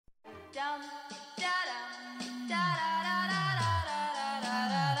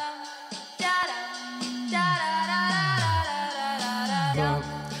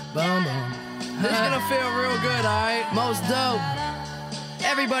feel real good, alright? Most dope.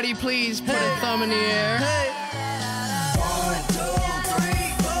 Everybody please put a thumb in the air. Hey. 1, 2, 3,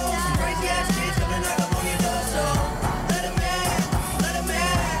 4. Some crazy ass kids coming knock up on your door, so let 'em in, let 'em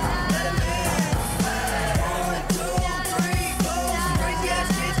in, let 'em in. 1, 2, 3, 4. Some crazy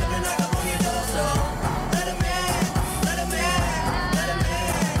ass kids coming knock up on your door, so let 'em in, let 'em in, let 'em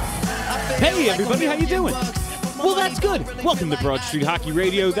in. Hey everybody, how you doing? Well, that's good. Welcome to Broad Street Hockey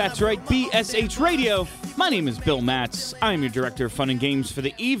Radio. That's right, BSH Radio. My name is Bill Matz. I'm your director of fun and games for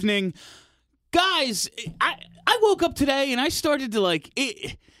the evening. Guys, I woke up today and I started to I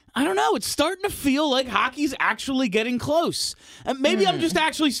don't know, it's starting to feel like hockey's actually getting close. And maybe I'm just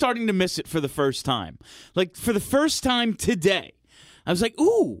actually starting to miss it for the first time. Like, for the first time today, I was like,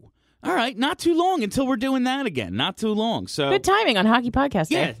 ooh. All right, not too long until we're doing that again. Not too long. So good timing on Hockey Podcast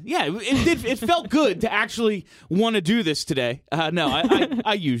Day. Yeah. It felt good to actually want to do this today.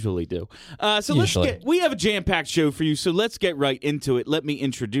 I usually do. We have a jam-packed show for you, so let's get right into it. Let me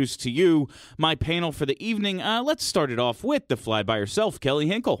introduce to you my panel for the evening. Let's start it off with the fly-by-yourself, Kelly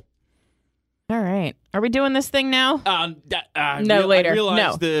Hinkle. All right. Are we doing this thing now? I Later.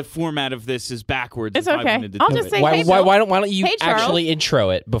 realize the format of this is backwards. It's okay. I'll just say, why don't you hey, actually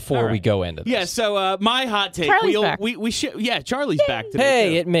intro it before we go into this? Yeah, so my hot take. Charlie's back. Charlie's back today. Hey,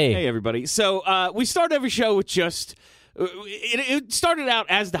 too. it's me. Hey, everybody. So we start every show with just... It started out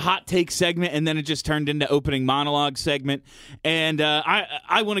as the hot take segment, and then it just turned into opening monologue segment. And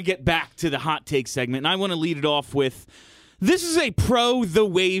I want to get back to the hot take segment, and I want to lead it off with... This is a pro The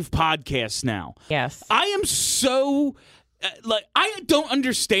Wave podcast now. Yes. I am so... I don't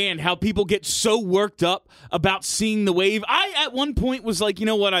understand how people get so worked up about seeing the Wave. I, at one point, was like, you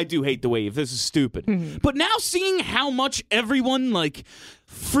know what? I do hate the Wave. This is stupid. Mm-hmm. But now seeing how much everyone,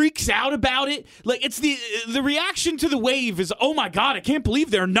 freaks out about it, it's the reaction to the Wave is, oh my God, I can't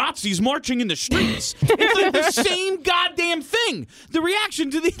believe there are Nazis marching in the streets. It's the same goddamn thing. The reaction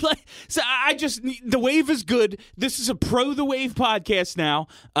to the Wave is good. This is a pro The Wave podcast now.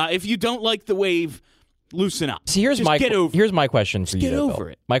 If you don't like the Wave, loosen up. See, here's my question for you. Get over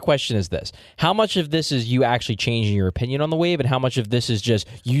it. My question is this: how much of this is you actually changing your opinion on the Wave, and how much of this is just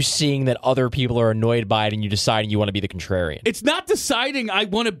you seeing that other people are annoyed by it and you deciding you want to be the contrarian? It's not deciding I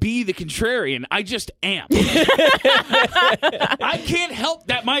want to be the contrarian. I just am. I can't help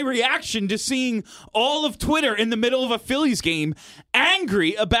that my reaction to seeing all of Twitter in the middle of a Phillies game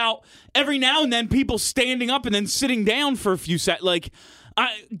angry about every now and then people standing up and then sitting down for a few seconds.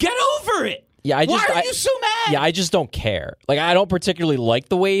 Get over it. Yeah, why are you so mad? Yeah, I just don't care. I don't particularly like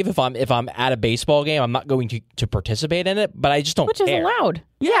the Wave. If I'm at a baseball game, I'm not going to participate in it. But I just don't care. Which is allowed.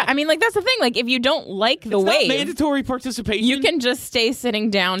 Yeah, I mean, that's the thing. If you don't like the Wave, not mandatory participation. You can just stay sitting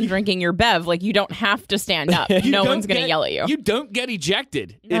down drinking your bev. You don't have to stand up. No one's going to yell at you. You don't get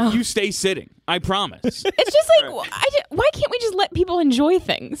ejected if you stay sitting. I promise. It's just why can't we just let people enjoy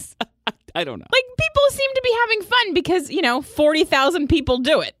things? I don't know. People seem to be having fun because 40,000 people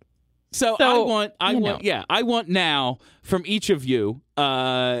do it. So I want now from each of you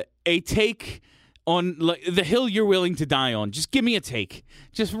a take on the hill you're willing to die on. Just give me a take.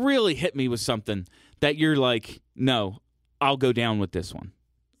 Just really hit me with something that you're like, no, I'll go down with this one.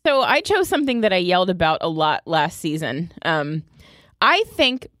 So I chose something that I yelled about a lot last season. I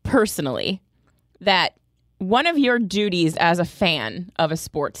think personally that one of your duties as a fan of a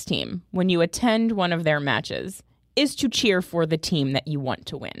sports team when you attend one of their matches is to cheer for the team that you want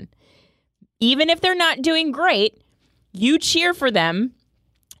to win. Even if they're not doing great, you cheer for them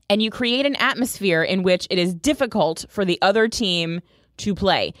and you create an atmosphere in which it is difficult for the other team to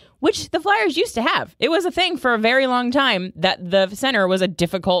play, which the Flyers used to have. It was a thing for a very long time that the center was a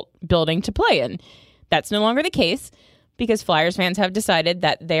difficult building to play in. That's no longer the case because Flyers fans have decided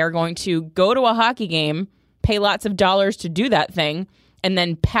that they are going to go to a hockey game, pay lots of dollars to do that thing, and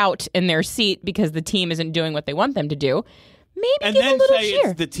then pout in their seat because the team isn't doing what they want them to do. Maybe give a little cheer.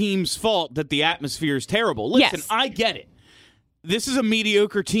 It's the team's fault that the atmosphere is terrible. Listen, yes. I get it. This is a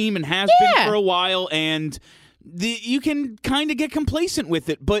mediocre team and has been for a while, and you can kind of get complacent with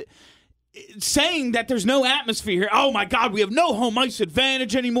it. But saying that there's no atmosphere here, oh my God, we have no home ice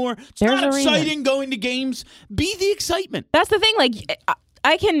advantage anymore. It's not exciting going to games. Be the excitement. That's the thing.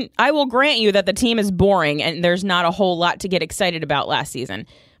 I will grant you that the team is boring and there's not a whole lot to get excited about last season.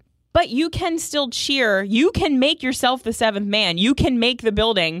 But you can still cheer. You can make yourself the seventh man. You can make the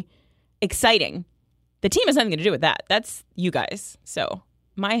building exciting. The team has nothing to do with that. That's you guys. So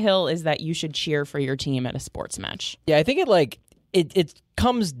my hill is that you should cheer for your team at a sports match. Yeah, I think it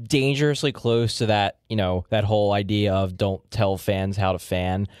comes dangerously close to that, that whole idea of don't tell fans how to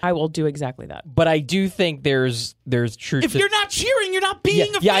fan. I will do exactly that. But I do think there's truth. If you're not cheering, you're not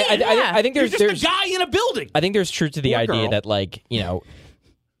being a yeah, fan. I think you're there's just a guy in a building. I think there's truth to the Or idea girl. that,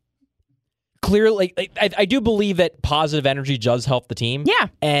 clearly, I do believe that positive energy does help the team. Yeah.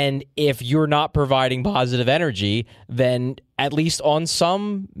 And if you're not providing positive energy, then at least on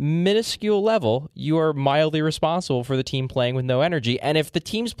some minuscule level, you are mildly responsible for the team playing with no energy. And if the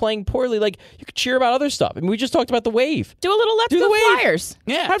team's playing poorly, you could cheer about other stuff. I mean, we just talked about the Wave. Do a little Let's Do the Go Wave. Flyers.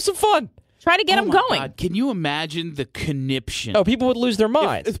 Yeah. Have some fun. Try to get Oh them my going. God. Can you imagine the conniption? Oh, people would lose their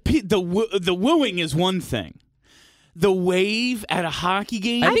minds. The wooing is one thing. The Wave at a hockey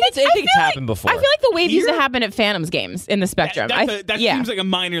game? I think it's happened before. I feel like the Wave used to Here? happen at Phantoms games in the Spectrum. That yeah. seems like a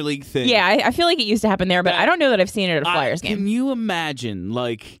minor league thing. Yeah, I feel like it used to happen there, but I don't know that I've seen it at a Flyers game. Can you imagine,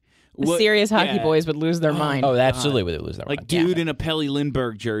 The serious hockey boys would lose their mind. Oh, absolutely would lose their like mind. dude in a Pelly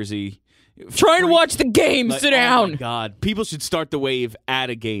Lindbergh jersey. Trying to watch the game. Sit Oh down. my God. People should start the Wave at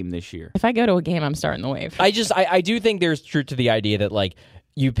a game this year. If I go to a game, I'm starting the Wave. I do think there's truth to the idea that,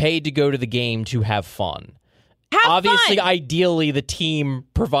 you paid to go to the game to have fun. Have Obviously, fun. ideally, the team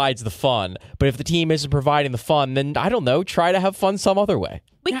provides the fun. But if the team isn't providing the fun, then, I don't know, try to have fun some other way.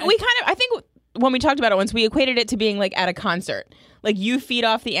 We kind of, I think when we talked about it once, we equated it to being like at a concert. Like you feed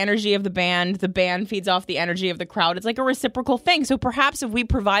off the energy of the band feeds off the energy of the crowd. It's like a reciprocal thing. So perhaps if we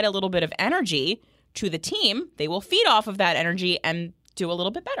provide a little bit of energy to the team, they will feed off of that energy and do a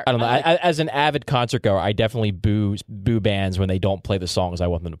little bit better. I don't know. As an avid concert goer, I definitely boo bands when they don't play the songs I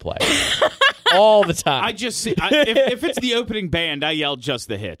want them to play. All the time. I just see, if it's the opening band, I yell just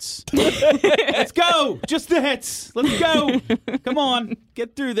the hits. Let's go, just the hits. Let's go. Come on,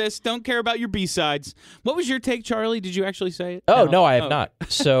 get through this. Don't care about your B-sides. What was your take, Charlie? Did you actually say it? Oh, no, I have not.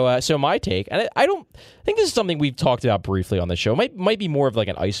 So my take, and I don't think this is something we've talked about briefly on the show. Might be more of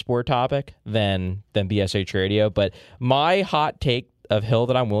an ice sport topic than BSH Radio, but my hot take of hill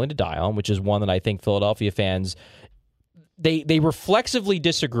that I'm willing to die on, which is one that I think Philadelphia fans they reflexively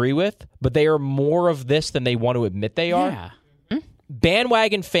disagree with, but they are more of this than they want to admit they are. Yeah,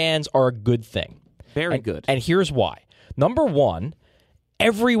 Bandwagon fans are a good thing. very good. And here's why. Number one,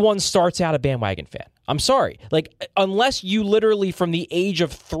 everyone starts out a bandwagon fan. I'm sorry. Unless you literally from the age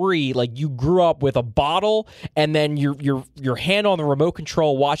of 3, you grew up with a bottle and then your hand on the remote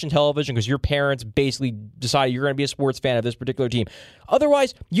control watching television because your parents basically decided you're going to be a sports fan of this particular team.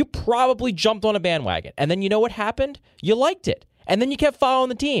 Otherwise, you probably jumped on a bandwagon. And then you know what happened? You liked it. And then you kept following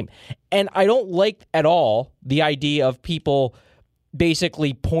the team. And I don't like at all the idea of people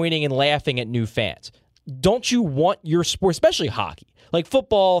basically pointing and laughing at new fans. Don't you want your sport, especially hockey, like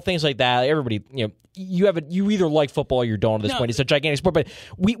football, things like that? Everybody, you either like football or you don't at this point. It's a gigantic sport, but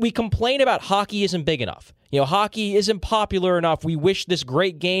we complain about hockey isn't big enough. Hockey isn't popular enough. We wish this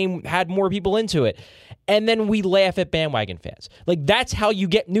great game had more people into it, and then we laugh at bandwagon fans. That's how you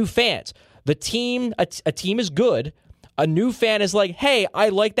get new fans. The team, a team is good. A new fan is like, hey, I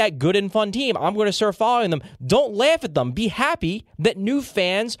like that good and fun team. I'm going to start following them. Don't laugh at them. Be happy that new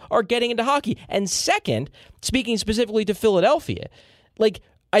fans are getting into hockey. And second, speaking specifically to Philadelphia,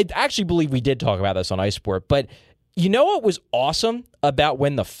 I actually believe we did talk about this on Ice Sport, but you know what was awesome about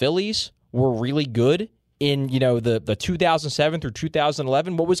when the Phillies were really good in, the 2007 through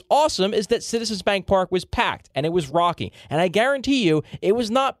 2011? What was awesome is that Citizens Bank Park was packed and it was rocking. And I guarantee you, it was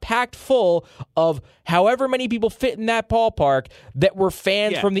not packed full of however many people fit in that ballpark that were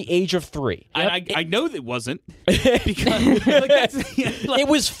fans from the age of 3. I know that wasn't because It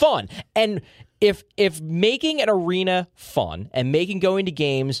was fun. And if making an arena fun and making going to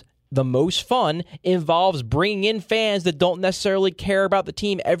games the most fun involves bringing in fans that don't necessarily care about the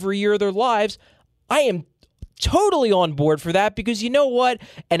team every year of their lives, I am totally on board for that, because you know what?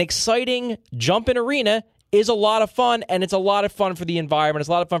 An exciting jump in arena is a lot of fun, and it's a lot of fun for the environment. It's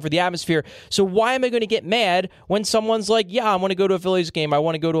a lot of fun for the atmosphere. So why am I going to get mad when someone's like, yeah, I want to go to a Phillies game, I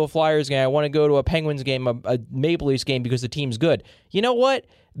want to go to a Flyers game, I want to go to a Penguins game, a Maple Leafs game because the team's good? You know what?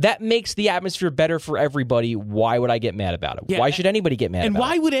 That makes the atmosphere better for everybody. Why would I get mad about it? Yeah, why should anybody get mad and about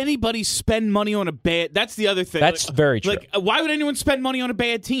why it? would anybody spend money on a bad... That's the other thing. That's very true. Why would anyone spend money on a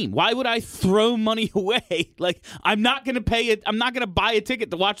bad team? Why would I throw money away? I'm not going to pay it. I'm not going to buy a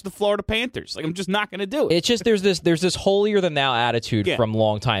ticket to watch the Florida Panthers. I'm just not going to do it. It's just there's this holier than thou attitude from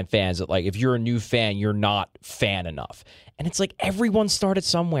longtime fans that if you're a new fan, you're not fan enough. And it's everyone started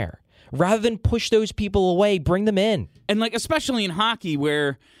somewhere. Rather than push those people away, bring them in. And especially in hockey,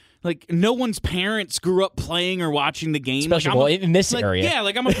 where like no one's parents grew up playing or watching the game. Especially like, in this like, area. Yeah,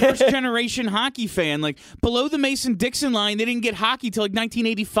 like I'm a first-generation hockey fan. Like below the Mason-Dixon line, they didn't get hockey till like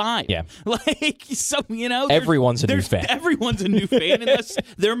 1985. Yeah. Like, so, everyone's a new fan. Everyone's a new fan unless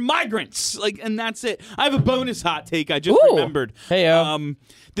they're migrants. Like, and that's it. I have a bonus hot take I just remembered. Hey-o.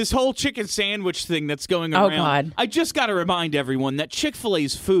 This whole chicken sandwich thing that's going around. Oh, God. I just got to remind everyone that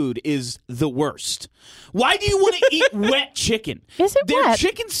Chick-fil-A's food is the worst. Why do you want to eat wet chicken? Is it Their wet?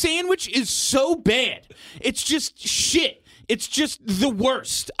 chicken sandwich is so bad. It's just shit. It's just the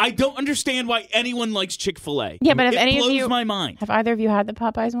worst. I don't understand why anyone likes Chick-fil-A. Yeah, but if it any of blows you my mind. have either of you had the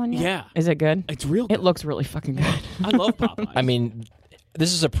Popeyes one yet? Yeah. Is it good? It's real good. It looks really fucking good. I love Popeyes. I mean,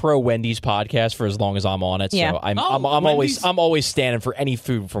 this is a pro Wendy's podcast for as long as I'm on it. Yeah. So I'm Wendy's- always standing for any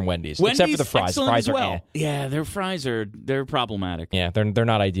food from Wendy's, except for the fries. Excellent Fries as are well. Yeah, their fries they're problematic. Yeah, they're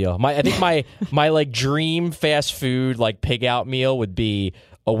not ideal. I think my like dream fast food like pig out meal would be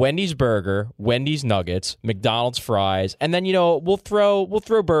a Wendy's burger, Wendy's nuggets, McDonald's fries, and then we'll throw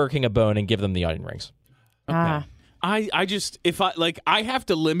Burger King a bone and give them the onion rings. Ah. I just I have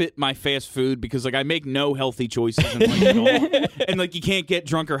to limit my fast food because I make no healthy choices in life at all. And you can't get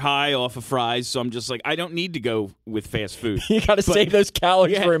drunk or high off of fries, so I'm just I don't need to go with fast food. You got to save those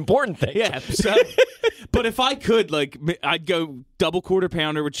calories Yeah. for important things. Yeah, so, but if I could, I'd go double quarter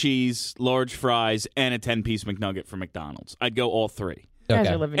pounder with cheese, large fries, and a 10-piece McNugget from McDonald's. I'd go all three. You guys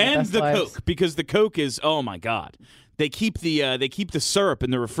Okay. are living your And best the lives. Coke, because the Coke is, oh my God. They keep the syrup in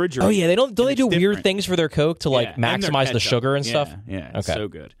the refrigerator. Oh yeah, they don't and they it's do weird different. things for their Coke to Yeah, and their maximize the ketchup. sugar and Yeah, stuff? Yeah, it's Okay. so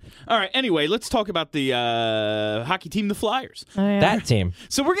good. All right, anyway, let's talk about the hockey team, the Flyers. Oh, yeah. That team.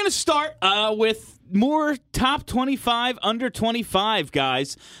 So we're going to start with more top 25, under 25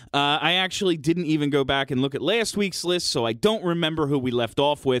 guys. I actually didn't even go back and look at last week's list, so I don't remember who we left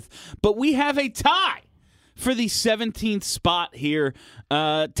off with. But we have a tie for the 17th spot here.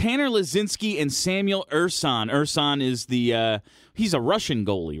 Tanner Lazinski and Samuel Ursan. Ursan is he's a Russian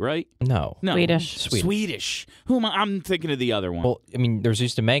goalie, right? No. Swedish. Swedish. Who am I? I'm thinking of the other one. Well, I mean, there's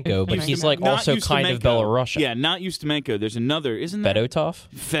Ustimenko, but he's Not also kind of Ustimenko. Belarusian. Yeah, not Ustimenko. There's another, isn't there? Fedotov?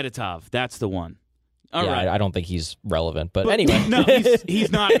 Fedotov. That's the one. All yeah, right. I don't think he's relevant, but anyway. No,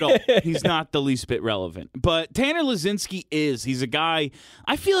 he's not at all. He's not the least bit relevant. But Tanner Lazinski is. He's a guy.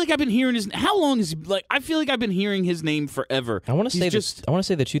 I feel like I've been hearing his. How long is he? I feel like I've been hearing his name forever. I want to say just I want to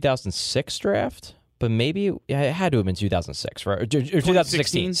say the 2006 draft, but maybe it had to have been 2006, right? Or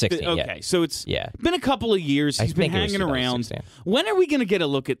 2016. 16, Okay, yeah. so it's Yeah. been a couple of years. I He's been think it was hanging around. 2016. When are we going to get a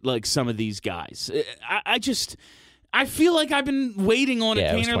look at some of these guys? I feel like I've been waiting on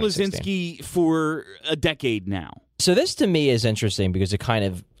Yeah, a it was Tanner 2016. Lazinski for a decade now. So this to me is interesting because it kind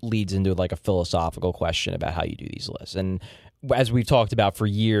of leads into a philosophical question about how you do these lists. And as we've talked about for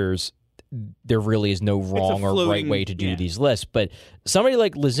years, there really is no wrong or right floating- way to do yeah. these lists. But somebody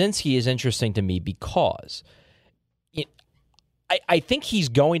like Lazinski is interesting to me because I think he's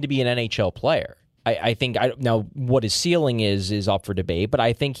going to be an NHL player. I think now what his ceiling is up for debate, but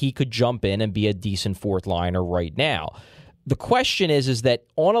I think he could jump in and be a decent fourth liner right now. The question is that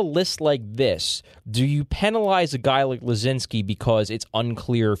on a list like this, do you penalize a guy like Lazinski because it's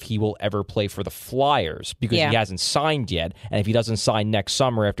unclear if he will ever play for the Flyers because Yeah. he hasn't signed yet, and if he doesn't sign next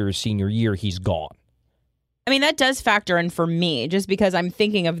summer after his senior year, he's gone? I mean, that does factor in for me, just because I'm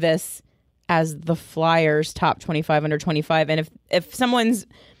thinking of this as the Flyers top 25, under 25. And if someone's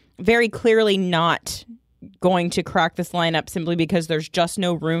very clearly not going to crack this lineup simply because there's just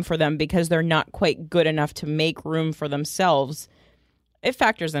no room for them because they're not quite good enough to make room for themselves, it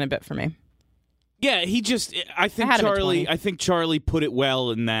factors in a bit for me. Yeah, I think had him at Charlie. 20. I think Charlie put it well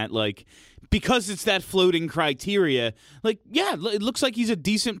in that, because it's that floating criteria. It looks like he's a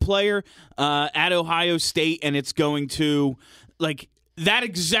decent player at Ohio State, and it's going to that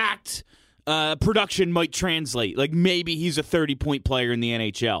exact production might translate. Maybe he's a 30-point player in the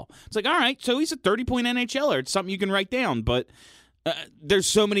NHL. It's all right, so he's a 30-point NHLer. It's something you can write down, but. There's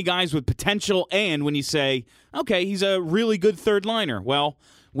so many guys with potential, and when you say, okay, he's a really good third liner, well,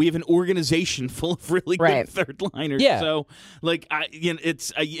 we have an organization full of really Right. good third liners. Yeah. So,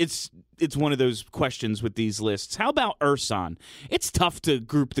 it's one of those questions with these lists. How about Ursan? It's tough to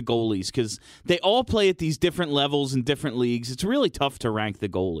group the goalies because they all play at these different levels in different leagues. It's really tough to rank the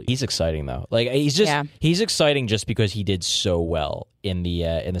goalies. He's exciting though. He's exciting just because he did so well in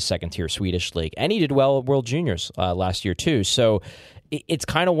the second tier Swedish league, and he did well at World Juniors last year too. So it's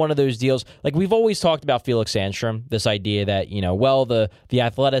kind of one of those deals. We've always talked about Felix Sandstrom, this idea that the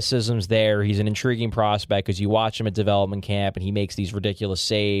athleticism's there. He's an intriguing prospect because you watch him at development camp and he makes these ridiculous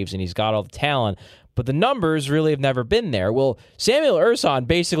saves and he's got all the talent. But the numbers really have never been there. Well, Samuel Ursan,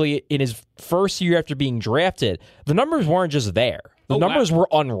 basically in his first year after being drafted, the numbers weren't just there. The numbers were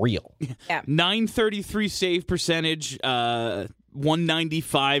unreal. Yeah. 933 save percentage,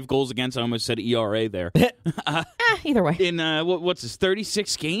 195 goals against. I almost said ERA there. Either way. In what's this,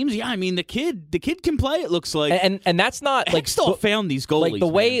 36 games? Yeah, I mean the kid can play. It looks like, And that's not like Hextall found these goalies. like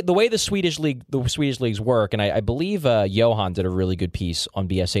the way the Swedish leagues work, and I believe Johan did a really good piece on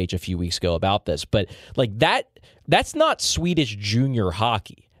BSH a few weeks ago about this. But like that's not Swedish junior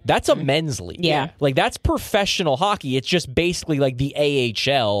hockey. That's a men's league. Yeah. Like that's professional hockey. It's just basically like the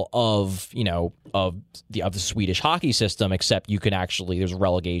AHL of the Swedish hockey system, except you can actually, there's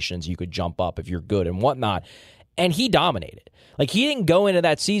relegations, you could jump up if you're good and whatnot. And he dominated. Like he didn't go into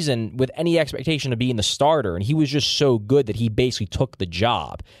that season with any expectation of being the starter, and he was just so good that he basically took the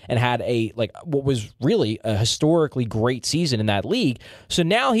job and had what was really a historically great season in that league. So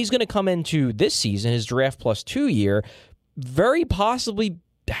now he's going to come into this season, his draft plus 2 year, very possibly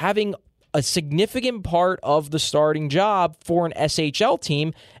having a significant part of the starting job for an SHL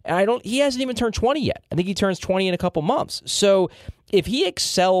team. And he hasn't even turned 20 yet. I think he turns 20 in a couple months. So if he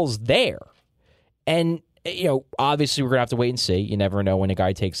excels there, and obviously we're going to have to wait and see. You never know when a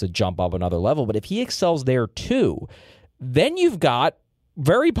guy takes a jump up another level, but if he excels there too, then you've got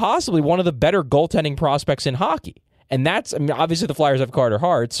very possibly one of the better goaltending prospects in hockey. And obviously the Flyers have Carter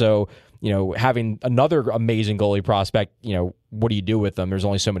Hart, so having another amazing goalie prospect, what do you do with them? There's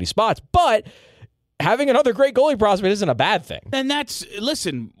only so many spots. But having another great goalie prospect isn't a bad thing. And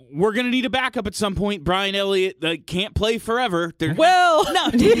listen, we're going to need a backup at some point. Brian Elliott can't play forever. He can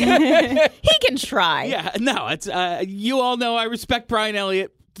try. Yeah, no, it's you all know I respect Brian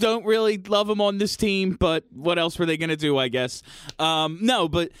Elliott. Don't really love him on this team, but what else were they going to do, I guess? No,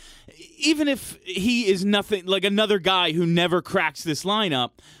 but even if he is nothing like another guy who never cracks this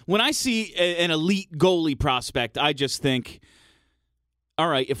lineup, when I see an elite goalie prospect, I just think, all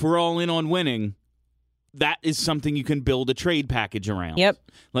right, if we're all in on winning, that is something you can build a trade package around. Yep.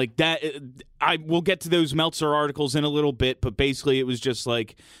 Like that, I will get to those Meltzer articles in a little bit, but basically it was just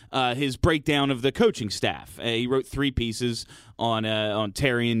like his breakdown of the coaching staff. He wrote 3 pieces on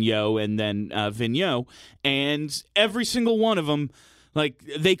Terry and Yo, and then Vigneault, and every single one of them, like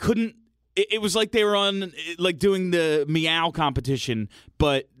they couldn't. It was like they were on like doing the meow competition,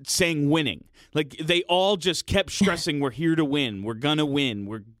 but saying winning. Like they all just kept stressing, "We're here to win. We're gonna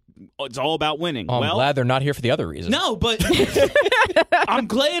win. It's all about winning." I'm glad they're not here for the other reason. No, but I'm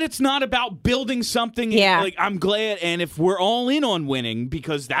glad it's not about building something. Yeah. Like, I'm glad, and if we're all in on winning,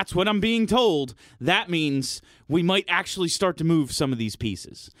 because that's what I'm being told, that means we might actually start to move some of these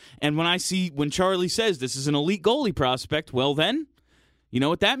pieces. And when Charlie says this is an elite goalie prospect, well then, you know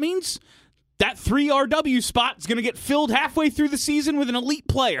what that means? That 3 RW spot is going to get filled halfway through the season with an elite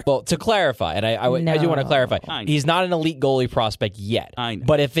player. Well, to clarify, and I do want to clarify, I know. he's not an elite goalie prospect yet. I know.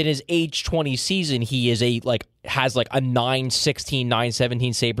 But if in his age 20 season he is has a 916,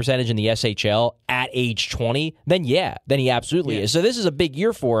 917 save percentage in the SHL at age 20, then he absolutely is. So this is a big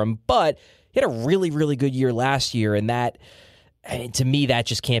year for him, but he had a really, really good year last year, and that, to me, that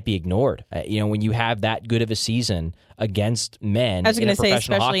just can't be ignored. When you have that good of a season against men, I was going to say,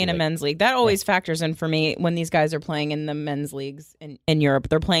 especially in a league. men's league. That always factors in for me when these guys are playing in the men's leagues in Europe.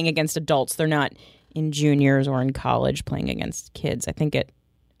 They're playing against adults. They're not in juniors or in college playing against kids. I think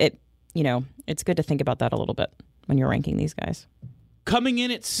it's good to think about that a little bit when you're ranking these guys. Coming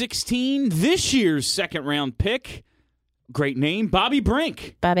in at 16, this year's second-round pick, great name, Bobby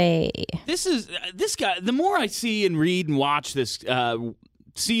Brink. Bobby. This guy. The more I see and read and watch this,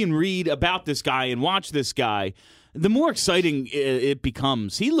 see and read about this guy and watch this guy, the more exciting it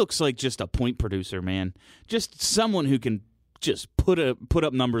becomes. He looks like just a point producer, man. Just someone who can just put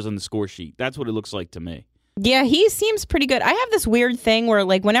up numbers on the score sheet. That's what it looks like to me. Yeah, he seems pretty good. I have this weird thing where,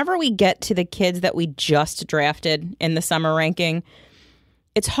 whenever we get to the kids that we just drafted in the summer ranking,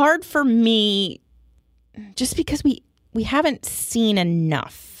 it's hard for me just because we haven't seen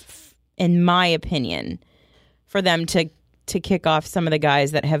enough, in my opinion, for them to kick off some of the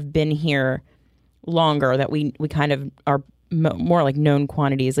guys that have been here longer, that we kind of are more like known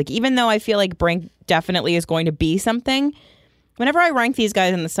quantities. Like, even though I feel like Brink definitely is going to be something, whenever I rank these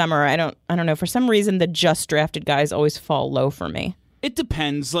guys in the summer, I don't know, for some reason the just drafted guys always fall low for me. It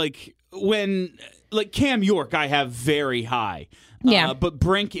depends. When Cam York, I have very high. Yeah. But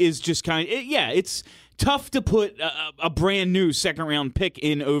Brink is just it's tough to put a brand new second round pick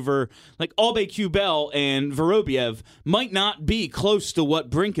in over Albe Kubel and Vorobiev might not be close to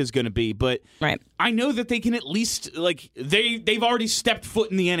what Brink is going to be, but right. I know that they can at least they've already stepped foot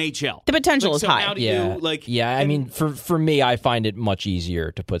in the NHL. The potential is so high. How do Yeah, you, I mean, for me, I find it much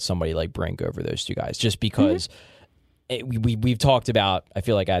easier to put somebody like Brink over those two guys, just because we've talked about, I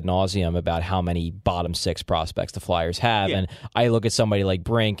feel like ad nauseum, about how many bottom 6 prospects the Flyers have, and I look at somebody like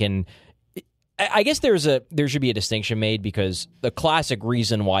Brink, and I guess there should be a distinction made, because the classic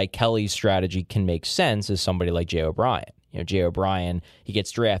reason why Kelly's strategy can make sense is somebody like Jay O'Brien. You know, Jay O'Brien, he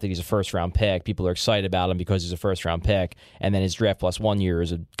gets drafted, he's a first-round pick. People are excited about him because he's a first-round pick, and then his draft plus 1 year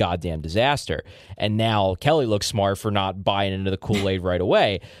is a goddamn disaster. And now Kelly looks smart for not buying into the Kool-Aid right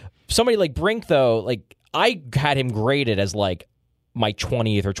away. Somebody like Brink, though, like, I had him graded as like my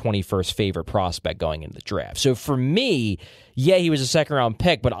 20th or 21st favorite prospect going into the draft. So for me, yeah, he was a second-round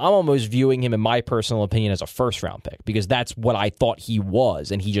pick, but I'm almost viewing him, in my personal opinion, as a first-round pick, because that's what I thought he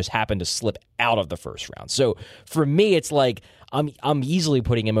was, and he just happened to slip out of the first round. So for me, it's like I'm easily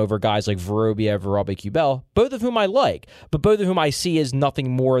putting him over guys like Vorobiev or Aube-Kubel, both of whom I like, but both of whom I see as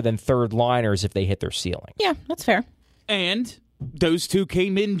nothing more than third-liners if they hit their ceiling. Yeah, that's fair. And those two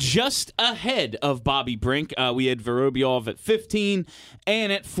came in just ahead of Bobby Brink. We had Vorobiev at 15,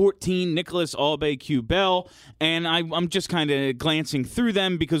 and at 14, Nicholas Aube-Kubel. And I'm just kind of glancing through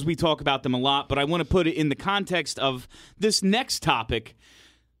them because we talk about them a lot, but I want to put it in the context of this next topic,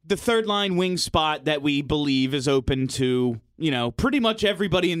 the third-line wing spot that we believe is open to, you know, pretty much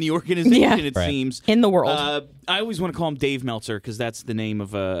everybody in the organization, it seems. In the world. I always want to call him Dave Meltzer because that's the name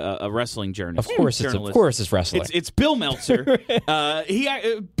of a wrestling journalist. Of course it's wrestling. It's Bill Meltzer.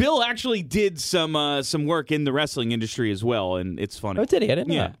 Bill actually did some work in the wrestling industry as well, and it's funny. Oh, did he? I didn't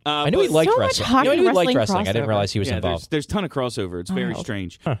know that. I knew but he liked so wrestling. much I knew he liked hockey wrestling. I didn't crossover. realize he was involved. There's a ton of crossover. It's very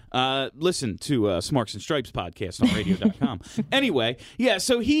strange. Listen to Smarks and Stripes podcast on radio.com. Anyway,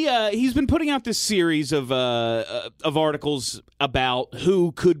 so he's been putting out this series of articles about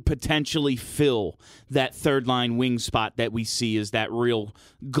who could potentially fill that third line wing spot that we see as that real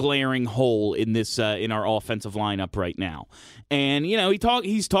glaring hole in this in our offensive lineup right now. And you know,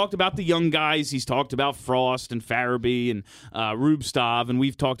 he's talked about the young guys. He's talked about Frost and Farabee and Rubstov, and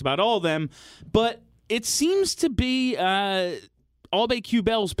we've talked about all of them. But it seems to be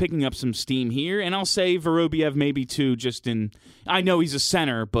Aube-Kubel's picking up some steam here, and I'll say Vorobiev maybe too. I know he's a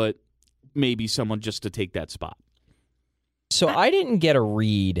center, but maybe someone just to take that spot. So I didn't get a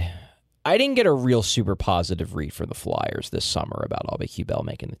real super positive read for the Flyers this summer about Aube-Kubel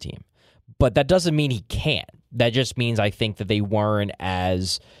making the team. But that doesn't mean he can't. That just means I think that they weren't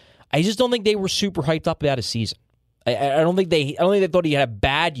as... I just don't think they were super hyped up about his season. I don't think they thought he had a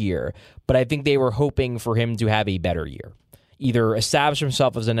bad year, but I think they were hoping for him to have a better year. Either establish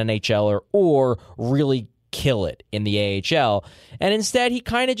himself as an NHLer or really kill it in the AHL. And instead, he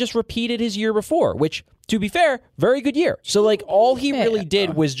kind of just repeated his year before, which, to be fair, very good year. So, like, all he really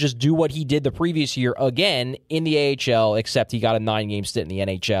did was just do what he did the previous year again in the AHL, except he got a 9-game stint in the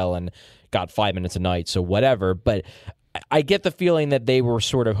NHL and got 5 minutes a night, so whatever. But I get the feeling that they were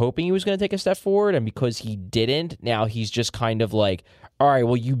sort of hoping he was going to take a step forward, and because he didn't, now he's just kind of like, all right,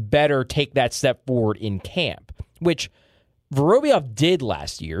 well, you better take that step forward in camp, which Vorobiev did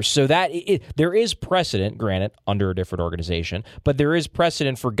last year, so that there is precedent, granted, under a different organization, but there is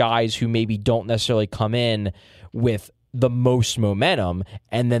precedent for guys who maybe don't necessarily come in with the most momentum,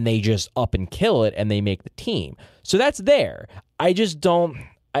 and then they just up and kill it, and they make the team. So that's there. I just don't...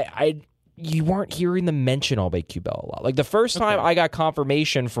 You weren't hearing them mention Aube-Kubel a lot. Like, the first time I got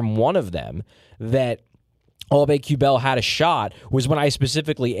confirmation from one of them that Aube-Kubel had a shot was when I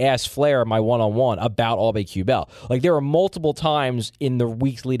specifically asked Flair, my one-on-one, about Aube-Kubel. Like, there were multiple times in the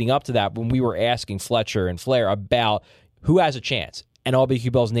weeks leading up to that when we were asking Fletcher and Flair about who has a chance, and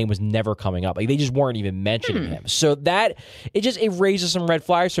Aube-Kubel's name was never coming up. Like, they just weren't even mentioning him. So that, it raises some red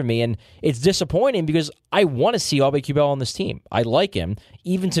flags for me, and it's disappointing because I want to see Aube-Kubel on this team. I like him.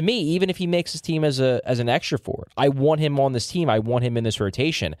 Even to me, even if he makes his team as an extra forward, I want him on this team. I want him in this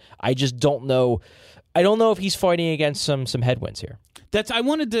rotation. I just don't know. I don't know if he's fighting against some headwinds here. I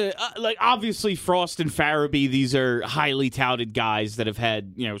wanted to obviously Frost and Farabee, these are highly touted guys that have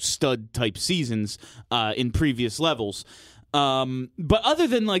had, you know, stud type seasons in previous levels. But other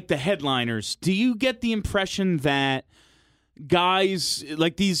than like the headliners, do you get the impression that guys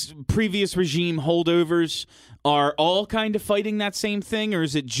like these previous regime holdovers are all kind of fighting that same thing, or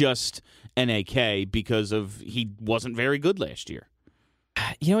is it just NAK because he wasn't very good last year?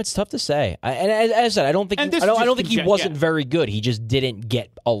 You know, it's tough to say. And as I said, I don't think he wasn't very good. He just didn't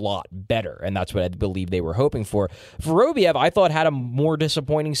get a lot better, and that's what I believe they were hoping for. Vorobiev, I thought, had a more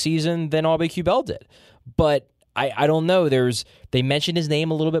disappointing season than Aube-Kubel did, but I don't know. They mentioned his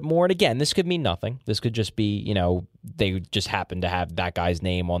name a little bit more, and again, this could mean nothing. This could just be, you know, they just happened to have that guy's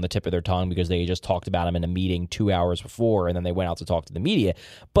name on the tip of their tongue because they just talked about him in a meeting 2 hours before, and then they went out to talk to the media.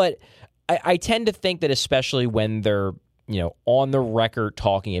 But I tend to think that especially when they're on the record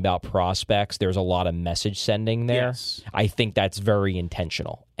talking about prospects, there's a lot of message sending there. Yes. I think that's very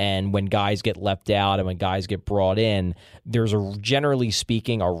intentional. And when guys get left out and when guys get brought in, there's generally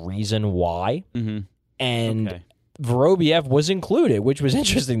speaking, a reason why. Mm-hmm. And Okay. Vorobiev was included, which was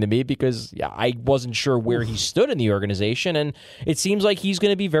interesting to me because I wasn't sure where he stood in the organization. And it seems like he's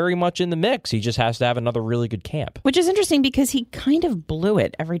going to be very much in the mix. He just has to have another really good camp. Which is interesting because he kind of blew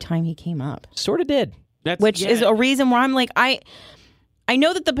it every time he came up. Sort of did. Which is a reason where I'm like, I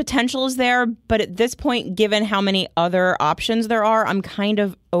know that the potential is there, but at this point, given how many other options there are, I'm kind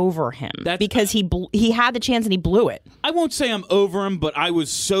of over him because he had the chance and he blew it. I won't say I'm over him, but I was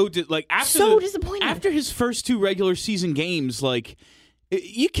so disappointed after his first 2 regular season games. Like,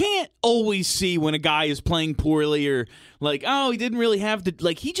 you can't always see when a guy is playing poorly or like, oh, he didn't really have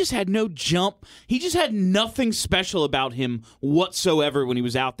he just had no jump. He just had nothing special about him whatsoever when he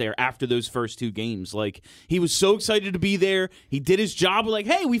was out there after those first 2 games. Like, he was so excited to be there. He did his job. Like,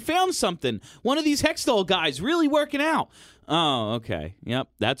 hey, we found something. One of these Hextall guys really working out. Oh, okay. Yep,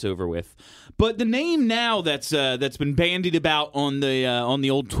 that's over with. But the name now that's been bandied about on the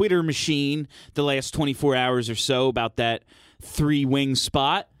old Twitter machine the last 24 hours or so about that 3-wing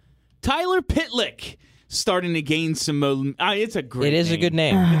spot, Tyler Pitlick, starting to gain some momentum. It's a great name. It is a good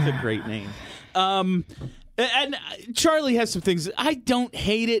name. It's a great name. And Charlie has some things. I don't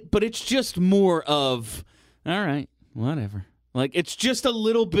hate it, but it's just more of, all right, whatever. Like, it's just a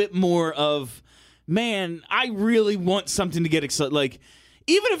little bit more of, man, I really want something to get excited. Like,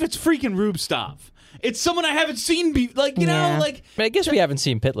 even if it's freaking Rubstov. It's someone I haven't seen but I guess we haven't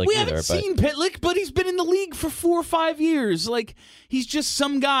seen Pitlick we either. haven't seen Pitlick, but he's been in the league for 4 or 5 years. Like, he's just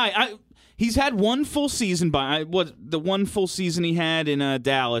some guy. He's had one full season the one full season he had in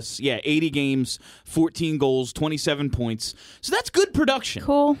Dallas. Yeah, 80 games, 14 goals, 27 points. So that's good production.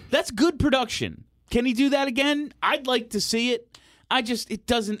 Cool. That's good production. Can he do that again? I'd like to see it. It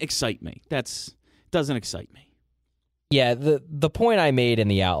doesn't excite me. Doesn't excite me. Yeah, the point I made in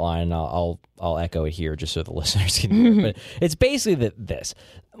the outline, and I'll echo it here just so the listeners can hear it, but it's basically this.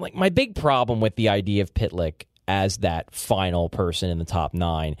 Like, my big problem with the idea of Pitlick as that final person in the top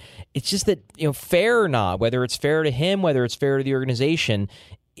 9, it's just that, fair or not, whether it's fair to him, whether it's fair to the organization,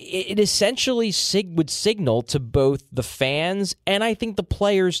 it essentially would signal to both the fans and I think the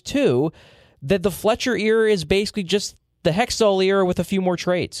players too that the Fletcher era is basically just the Hextall era with a few more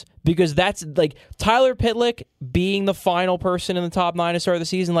trades. Because that's like Tyler Pitlick being the final person in the top 9 to start the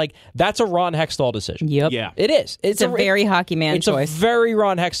season. Like, that's a Ron Hextall decision. Yep. Yeah. It is. It's a very hockey man choice. It's a very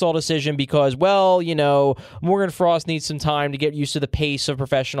Ron Hextall decision because, Morgan Frost needs some time to get used to the pace of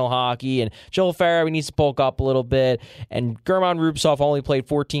professional hockey, and Joel Farabee needs to bulk up a little bit, and German Rubtsov only played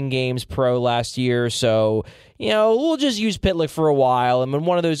 14 games pro last year, so we'll just use Pitlick for a while, and when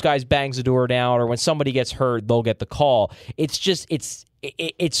one of those guys bangs the door down or when somebody gets hurt, they'll get the call.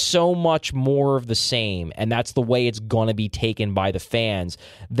 It's so much more of the same, and that's the way it's going to be taken by the fans,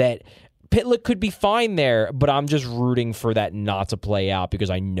 that Pitlick could be fine there, but I'm just rooting for that not to play out because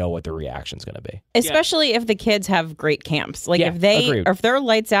I know what the reaction's going to be. Especially if the kids have great camps. Like, Yeah, if they're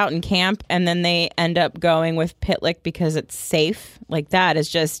lights out in camp and then they end up going with Pitlick because it's safe, like that is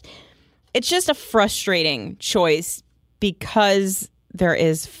just... It's just a frustrating choice because there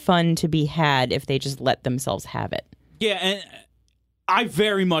is fun to be had if they just let themselves have it. Yeah, and I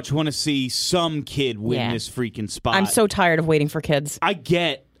very much want to see some kid win this freaking spot. I'm so tired of waiting for kids. I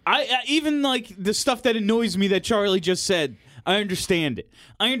even like the stuff that annoys me that Charlie just said. I understand it.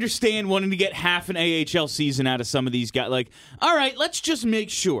 I understand wanting to get half an AHL season out of some of these guys. Like, all right, let's just make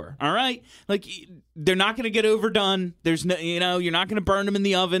sure. All right, like, they're not going to get overdone. There's no, you're not going to burn them in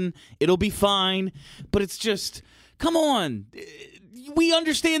the oven. It'll be fine. But it's just, come on. We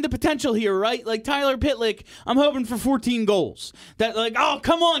understand the potential here, right? Like, Tyler Pitlick, I'm hoping for 14 goals. That, like, oh,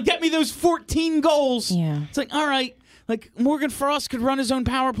 come on, get me those 14 goals. Yeah. It's like, all right. Like, Morgan Frost could run his own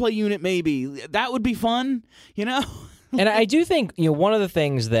power play unit, maybe. That would be fun, And I do think one of the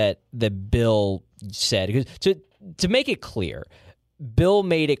things that Bill said, because to make it clear, Bill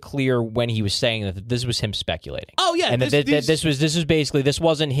made it clear when he was saying that this was him speculating. Oh yeah, and this was basically, this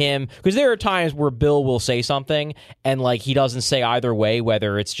wasn't him, because there are times where Bill will say something and like he doesn't say either way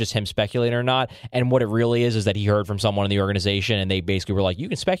whether it's just him speculating or not. And what it really is that he heard from someone in the organization and they basically were like, you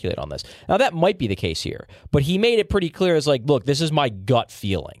can speculate on this. Now that might be the case here, but he made it pretty clear as like, look, this is my gut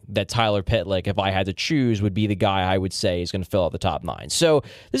feeling that Tyler Pitlick, if I had to choose, would be the guy I would say is going to fill out the top 9. So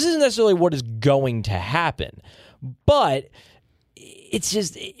this isn't necessarily what is going to happen, but it's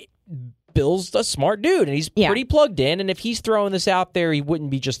just Bill's a smart dude, and he's pretty plugged in, and if he's throwing this out there, he wouldn't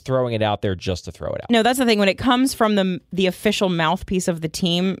be just throwing it out there just to throw it out. No, that's the thing. When it comes from the official mouthpiece of the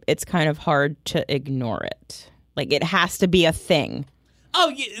team, it's kind of hard to ignore it. Like, it has to be a thing. Oh,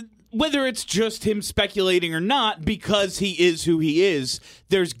 yeah. Whether it's just him speculating or not, because he is who he is,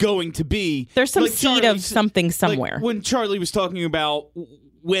 there's going to be... There's some like seed of something somewhere. Like when Charlie was talking about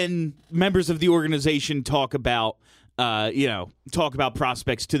when members of the organization talk about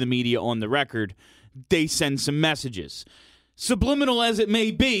prospects to the media on the record, they send some messages. Subliminal as it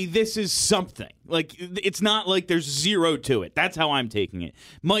may be, this is something. Like, it's not like there's zero to it. That's how I'm taking it.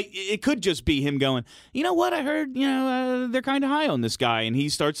 It could just be him going, you know what, I heard, they're kind of high on this guy, and he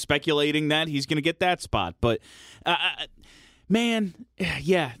starts speculating that he's going to get that spot. But, man,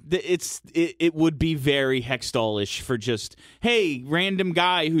 yeah, it would be very Hextall-ish for just, hey, random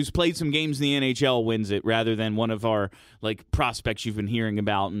guy who's played some games in the NHL wins it, rather than one of our, like, prospects you've been hearing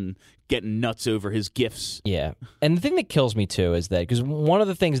about and getting nuts over his gifts. Yeah. And the thing that kills me, too, is that because one of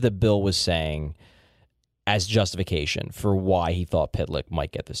the things that Bill was saying as justification for why he thought Pitlick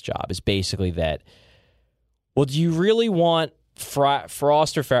might get this job is basically that, well, do you really want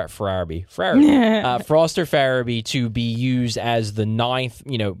Frost or Farabee to be used as the ninth,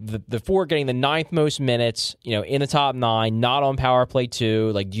 the forward getting the ninth most minutes, in the top 9, not on power play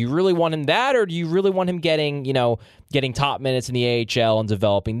 2. Like, do you really want him that, or do you really want him getting top minutes in the AHL and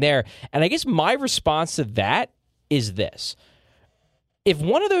developing there? And I guess my response to that is this. If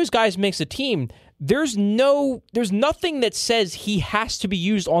one of those guys makes a team, there's nothing that says he has to be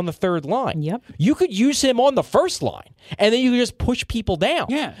used on the third line. Yep. You could use him on the first line, and then you could just push people down.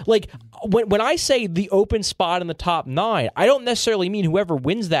 Yeah. Like, when I say the open spot in the top 9, I don't necessarily mean whoever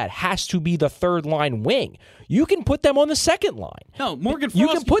wins that has to be the third line wing. You can put them on the second line. No, Morgan Frost you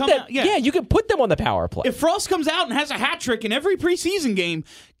can put them. out, you can put them on the power play. If Frost comes out and has a hat trick in every preseason game,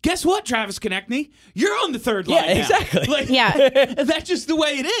 guess what, Travis Konechny? You're on the third line now. Exactly. That's just the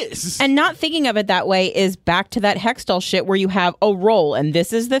way it is. And not thinking of it that way is back to that Hextall shit where you have a role, and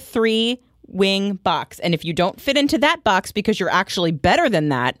this is the 3-wing box. And if you don't fit into that box because you're actually better than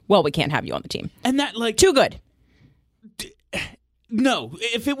that, well, we can't have you on the team. And that, like... Too good. No,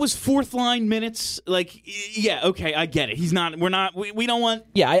 if it was fourth line minutes, like, yeah, okay, I get it. We don't want...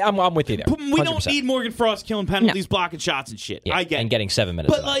 Yeah, I'm with you there. 100%. We don't need Morgan Frost killing penalties, blocking shots and shit. Yeah, I get it. And getting 7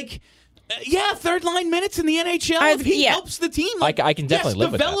 minutes. But, like, third line minutes in the NHL, if he helps the team. Like, I can definitely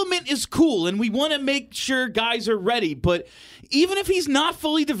live with that. Development is cool, and we want to make sure guys are ready. But even if he's not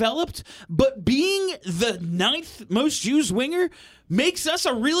fully developed, but being the 9th most used winger makes us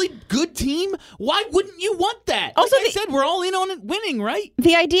a really good team, why wouldn't you want that? Also, like I said, we're all in on it winning, right?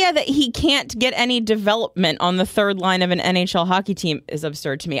 The idea that he can't get any development on the third line of an NHL hockey team is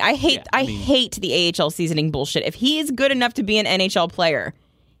absurd to me. I hate the AHL seasoning bullshit. If he is good enough to be an NHL player,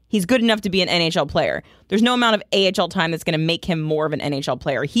 he's good enough to be an NHL player. There's no amount of AHL time that's going to make him more of an NHL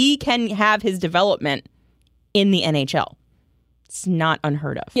player. He can have his development in the NHL. It's not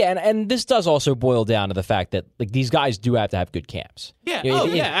unheard of. Yeah, and this does also boil down to the fact that, like, these guys do have to have good camps. Yeah.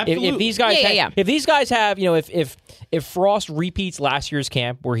 Absolutely. If these guys if these guys have, if Frost repeats last year's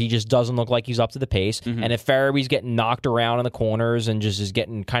camp where he just doesn't look like he's up to the pace, and if Farabee's getting knocked around in the corners and just is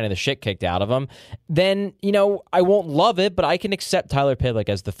getting kind of the shit kicked out of him, then, I won't love it, but I can accept Tyler Pitlick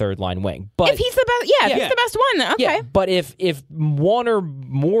as the third line wing. But if he's the best, if he's the best one, okay. Yeah, but if one or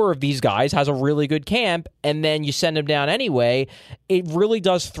more of these guys has a really good camp and then you send him down anyway, it really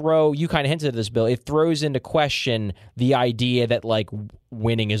does throw, you kind of hinted at this, Bill, it throws into question the idea that, like,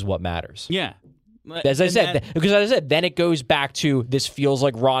 winning is what matters. Yeah. As I said, then it goes back to this feels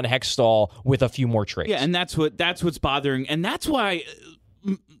like Ron Hextall with a few more traits. Yeah, and that's what's bothering, and that's why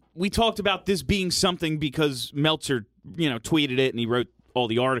we talked about this being something, because Meltzer, tweeted it and he wrote all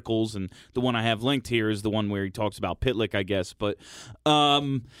the articles, and the one I have linked here is the one where he talks about Pitlick, I guess. But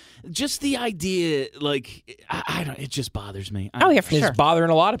just the idea, like, I don't, it just bothers me. For sure. It's bothering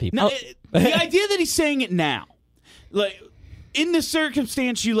a lot of people. No, the idea that he's saying it now, like, in the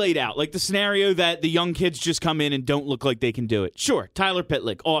circumstance you laid out, like the scenario that the young kids just come in and don't look like they can do it. Sure, Tyler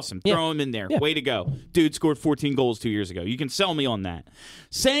Pitlick, awesome. Yeah. Throw him in there. Yeah. Way to go. Dude scored 14 goals 2 years ago. You can sell me on that.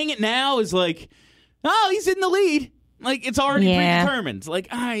 Saying it now is like, oh, he's in the lead. Like, it's already predetermined. Like,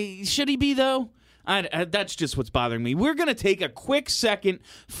 should he be, though? That's just what's bothering me. We're going to take a quick second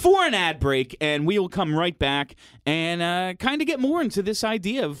for an ad break, and we will come right back and kind of get more into this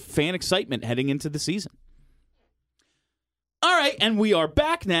idea of fan excitement heading into the season. All right, and we are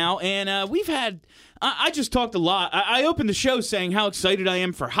back now, and we've had... I just talked a lot. I opened the show saying how excited I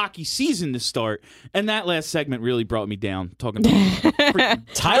am for hockey season to start, and that last segment really brought me down, talking about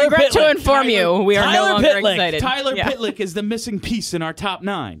Tyler Regret to Pitlick. inform you, we are no longer excited. Tyler Pitlick is the missing piece in our top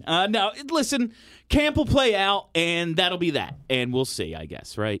 9. No, listen, camp will play out, and that'll be that, and we'll see, I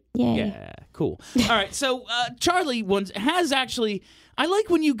guess, right? Yay. Yeah, cool. cool. All right, so Charlie has actually. I like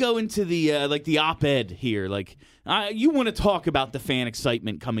when you go into the op-ed here. Like you want to talk about the fan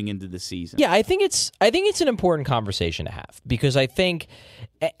excitement coming into the season. Yeah, I think it's an important conversation to have because I think,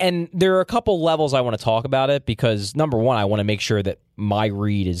 and there are a couple levels I want to talk about it because number one, I want to make sure that my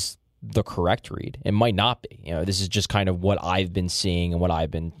read is the correct read. It might not be. This is just kind of what I've been seeing and what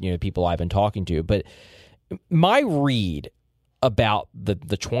I've been, people I've been talking to. But my read about the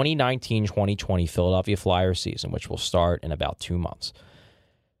 2019-2020 Philadelphia Flyers season, which will start in about 2 months.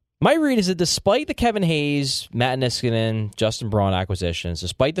 My read is that despite the Kevin Hayes, Matt Niskanen, Justin Braun acquisitions,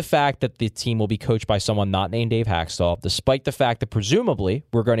 despite the fact that the team will be coached by someone not named Dave Haxtell, despite the fact that presumably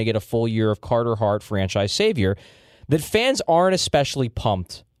we're going to get a full year of Carter Hart franchise savior, that fans aren't especially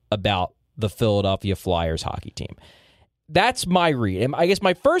pumped about the Philadelphia Flyers hockey team. That's my read. And I guess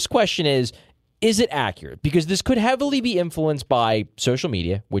my first question is it accurate? Because this could heavily be influenced by social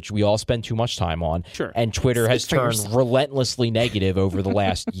media, which we all spend too much time on. Sure. And Twitter has turned relentlessly negative over the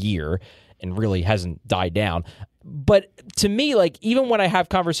last year and really hasn't died down. But to me, like, even when I have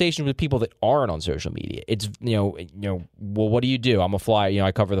conversations with people that aren't on social media, it's, well, what do you do? I'm a Flyer,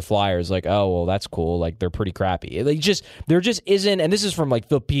 I cover the Flyers. Like, oh, well, that's cool. Like, they're pretty crappy. Like, there just isn't, and this is from, like,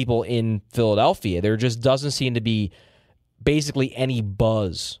 the people in Philadelphia, there just doesn't seem to be basically any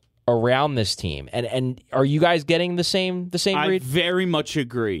buzz around this team. And are you guys getting the same read? I very much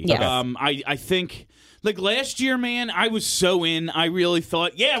agree. Yes. I think, like, last year, man, I was so in. I really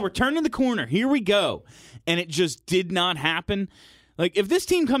thought, yeah, we're turning the corner. Here we go. And it just did not happen. Like, if this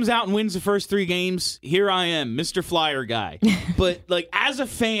team comes out and wins the first 3 games, here I am, Mr. Flyer guy. But, like, as a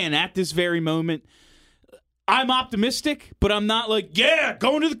fan at this very moment, I'm optimistic, but I'm not like, yeah,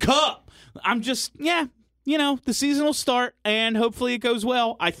 going to the Cup. I'm just, yeah. The season will start, and hopefully it goes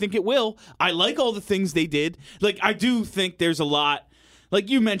well. I think it will. I like all the things they did. Like, I do think there's a lot. Like,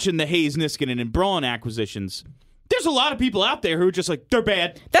 you mentioned the Hayes, Niskanen, and Braun acquisitions. There's a lot of people out there who are just like, they're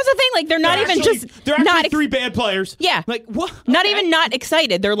bad. That's the thing. Like, they're not even actually, just they're actually not 3 bad players. Yeah. Like, what? Not Okay. even not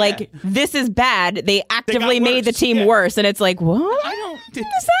excited. They're like, this is bad. They actively got made the worse. team Yeah. worse. And it's like, what? Did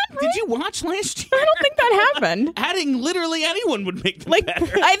right? you watch last year? I don't think that happened. Adding literally anyone would make them Like, better.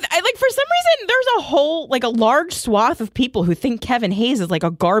 I like, for some reason, there's a whole, like, a large swath of people who think Kevin Hayes is like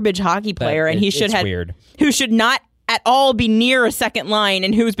a garbage hockey player and it's weird. who should not at all be near a second line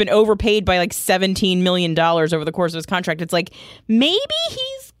and who's been overpaid by like $17 million over the course of his contract. It's like, maybe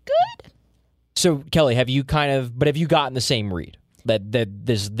he's good. So, Kelly, have you gotten the same read that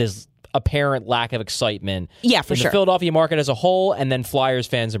there's apparent lack of excitement Yeah, for in sure. the Philadelphia market as a whole and then Flyers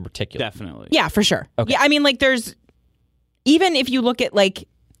fans in particular? Definitely. Yeah, for sure. Okay. Yeah, I mean, like, there's, even if you look at like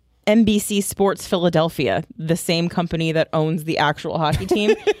NBC Sports Philadelphia, the same company that owns the actual hockey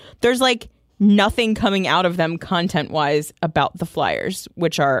team, there's like nothing coming out of them content-wise about the Flyers,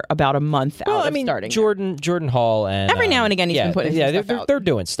 which are about a month out of starting. Jordan Hall and Every now and again he's been putting some stuff out. they're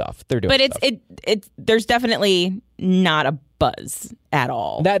doing stuff. But it's there's definitely not a buzz at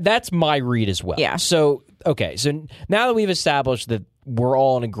all. That's my read as well. Yeah. So now that we've established that we're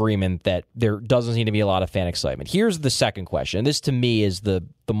all in agreement that there doesn't seem to be a lot of fan excitement, here's the second question. This to me is the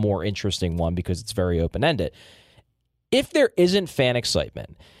more interesting one because it's very open-ended. If there isn't fan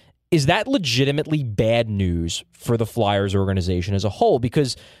excitement, is that legitimately bad news for the Flyers organization as a whole?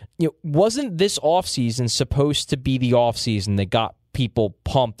 Because wasn't this offseason supposed to be the offseason that got people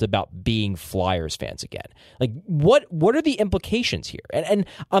pumped about being Flyers fans again? Like, what are the implications here? And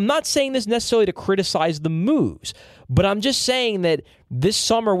I'm not saying this necessarily to criticize the moves, but I'm just saying that this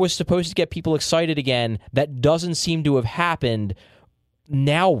summer was supposed to get people excited again. That doesn't seem to have happened.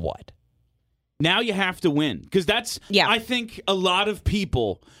 Now what? Now you have to win. Because I think a lot of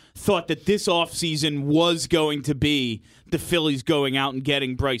people thought that this offseason was going to be the Phillies going out and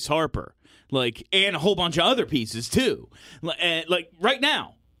getting Bryce Harper. And a whole bunch of other pieces, too. Like, right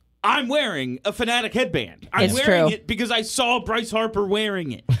now, I'm wearing a Fanatic headband. I'm wearing it because I saw Bryce Harper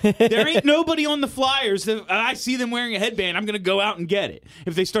wearing it. There ain't nobody on the Flyers that I see them wearing a headband. I'm going to go out and get it.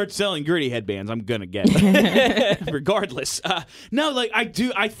 If they start selling gritty headbands, I'm going to get it. Regardless.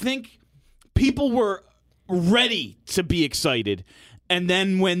 I think people were ready to be excited. And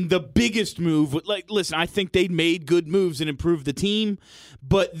then when the biggest move, listen, I think they made good moves and improved the team,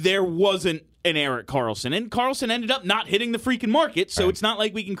 but there wasn't an Erik Karlsson. And Karlsson ended up not hitting the freaking market, so It's not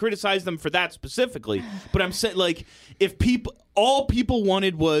like we can criticize them for that specifically. But I'm saying, if all people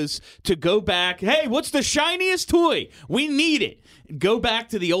wanted was to go back, hey, what's the shiniest toy? We need it. Go back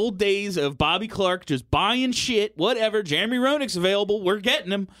to the old days of Bobby Clark just buying shit, whatever. Jeremy Roenick's available. We're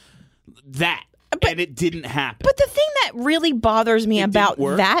getting him. That. and it didn't happen. But the thing that really bothers me about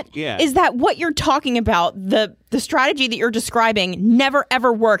work? that is that what you're talking about, the strategy that you're describing, never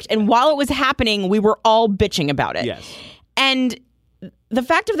ever worked. And while it was happening, we were all bitching about it. Yes. And the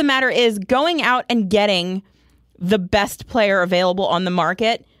fact of the matter is, going out and getting the best player available on the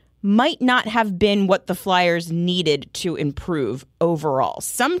market might not have been what the Flyers needed to improve overall.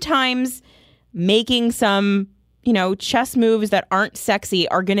 Sometimes making some, chess moves that aren't sexy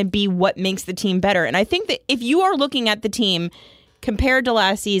are going to be what makes the team better. And I think that if you are looking at the team compared to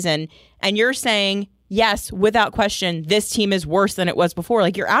last season and you're saying, yes, without question, this team is worse than it was before,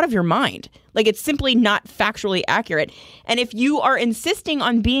 like, you're out of your mind. Like, it's simply not factually accurate. And if you are insisting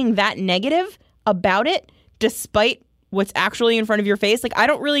on being that negative about it, despite what's actually in front of your face, like, I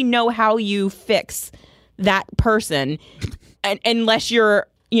don't really know how you fix that person unless you're,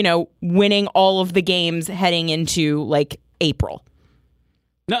 winning all of the games heading into, like, April.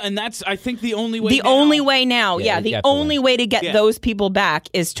 No, and that's, I think, the only way The only way now, the only way to get Yeah. those people back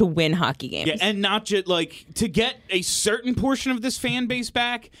is to win hockey games. Yeah, and not just, to get a certain portion of this fan base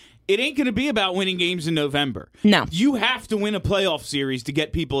back, it ain't going to be about winning games in November. No. You have to win a playoff series to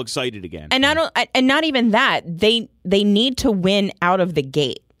get people excited again. And not even that. They need to win out of the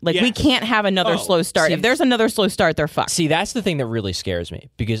gate. Like, we can't have another slow start. If there's another slow start, they're fucked. See, that's the thing that really scares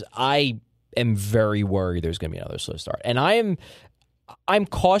me, because I am very worried there's going to be another slow start. And I'm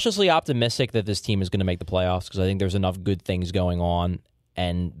cautiously optimistic that this team is going to make the playoffs, because I think there's enough good things going on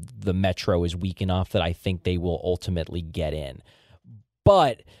and the Metro is weak enough that I think they will ultimately get in.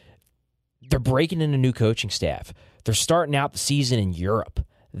 But they're breaking in a new coaching staff. They're starting out the season in Europe.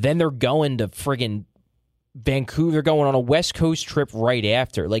 Then they're going to friggin' Vancouver. They're going on a West Coast trip right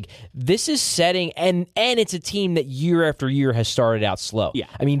after. Like, this is setting, and it's a team that year after year has started out slow. Yeah.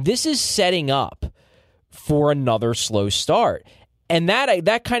 I mean, this is setting up for another slow start. And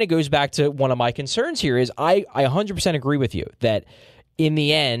that kind of goes back to one of my concerns here is I 100% agree with you that in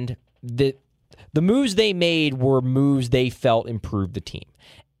the end, the moves they made were moves they felt improved the team.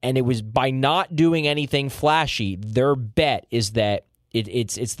 And it was by not doing anything flashy, their bet is that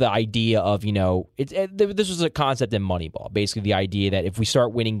it's the idea of, this was a concept in Moneyball. Basically, the idea that if we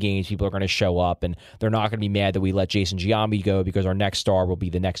start winning games, people are going to show up and they're not going to be mad that we let Jason Giambi go, because our next star will be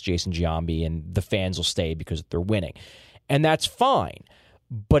the next Jason Giambi and the fans will stay because they're winning. And that's fine.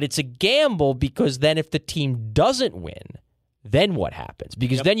 But it's a gamble, because then if the team doesn't win, then what happens?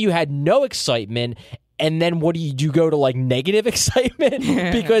 Because then you had no excitement. And then what do? You go to, like, negative excitement?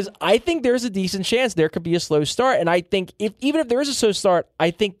 Because I think there's a decent chance there could be a slow start. And I think even if there is a slow start,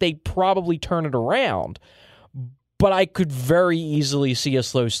 I think they probably turn it around. But I could very easily see a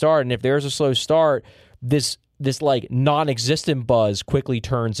slow start. And if there's a slow start, this like non-existent buzz quickly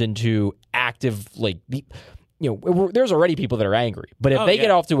turns into active, like, there's already people that are angry. But if they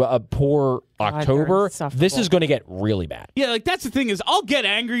get off to a poor October, this is going to get really bad. Yeah, like, that's the thing is, I'll get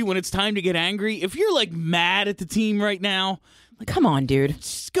angry when it's time to get angry. If you're, like, mad at the team right now, Like, come on, dude.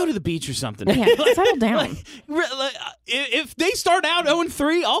 just go to the beach or something. Yeah, settle down. If they start out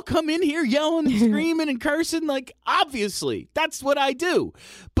 0-3, I'll come in here yelling and screaming and cursing. Like, obviously, that's what I do.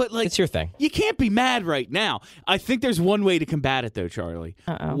 But, like, It's your thing. You can't be mad right now. I think there's one way to combat it, though, Charlie.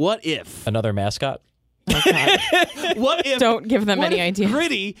 Uh-oh. What if? Another mascot? What if? Don't give them what any if idea.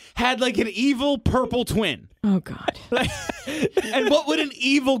 Gritty had, like, an evil purple twin. Oh, God. And what would an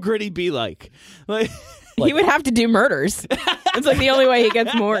evil Gritty be like? He would have to do murders. It's like the only way he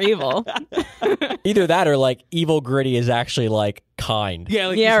gets more evil. Either that or, like, evil Gritty is actually, like, kind. Yeah,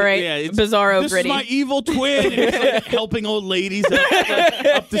 like, Yeah, right. it's, Bizarro this Gritty. is my evil twin. And he's, like, helping old ladies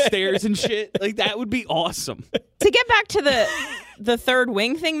up the stairs and shit. Like, that would be awesome. To get back to the third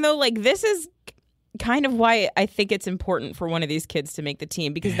wing thing, though, like, this is kind of why I think it's important for one of these kids to make the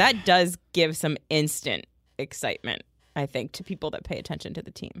team, because that does give some instant excitement, I think, to people that pay attention to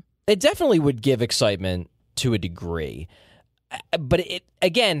the team. It definitely would give excitement to a degree. But it,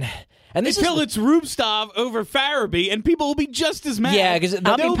 again, and this Until is... it's Rubstov over Farabee, and people will be just as mad. Yeah, because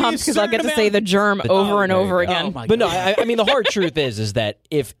I'll be pumped because I'll get to say the germ over and over again. Oh, my But no, God. I mean, the hard truth is that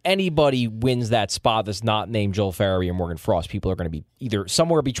if anybody wins that spot that's not named Joel Farabee or Morgan Frost, people are going to be either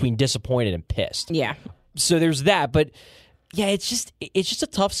somewhere between disappointed and pissed. Yeah. So there's that. But yeah, it's just a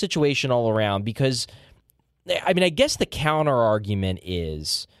tough situation all around, because, I mean, I guess the counter argument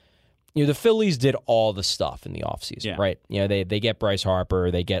is, the Phillies did all the stuff in the offseason, right? They get Bryce Harper,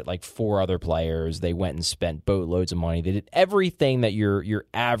 they get like 4 other players, they went and spent boatloads of money. They did everything that your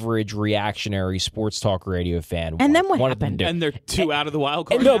average reactionary sports talk radio fan And then what wanted them happened? to do. And they're 2 out of the wild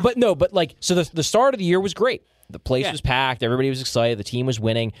card. But like, so the start of the year was great. The place was packed, everybody was excited, the team was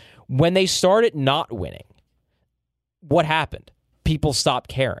winning. When they started not winning, what happened? People stopped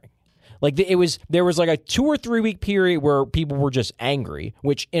caring. Like there was like a 2 or 3 week period where people were just angry,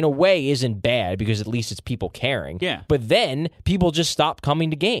 which in a way isn't bad because at least it's people caring. Yeah. But then people just stopped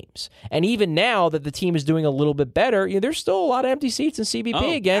coming to games. And even now that the team is doing a little bit better, there's still a lot of empty seats in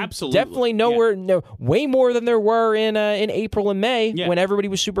CBP again. Absolutely. Definitely nowhere, way more than there were in April and May when everybody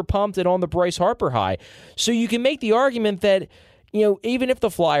was super pumped and on the Bryce Harper high. So you can make the argument that, even if the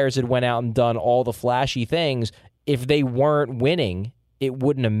Flyers had went out and done all the flashy things, if they weren't winning, it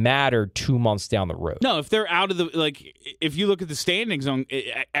wouldn't have mattered 2 months down the road. No, if they're out of if you look at the standings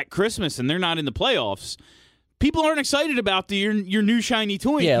at Christmas and they're not in the playoffs, people aren't excited about your new shiny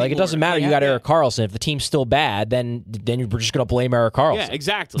toy. Yeah, anymore. it doesn't matter. You got Erik Karlsson. If the team's still bad, then you're just going to blame Erik Karlsson. Yeah,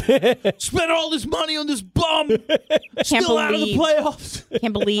 exactly. Spent all this money on this bum. Still out of the playoffs.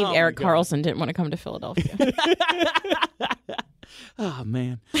 Can't believe Erik Karlsson didn't want to come to Philadelphia. Oh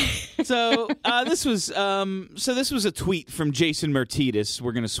man! So this was a tweet from Jason Martinez.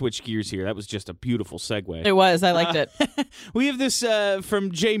 We're gonna switch gears here. That was just a beautiful segue. It was. I liked it. We have this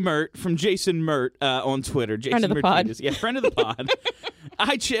from Jason Mert on Twitter. Jason Friend of the Martinez. pod. Yeah, friend of the pod.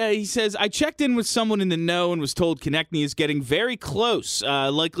 He says, I checked in with someone in the know and was told Konechny is getting very close.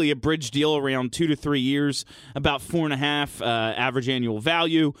 Likely a bridge deal around 2 to 3 years, about 4.5 average annual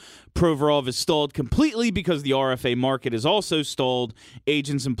value. Provorov is stalled completely because the RFA market is also stalled.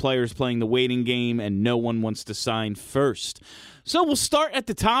 Agents and players playing the waiting game, and no one wants to sign first. So we'll start at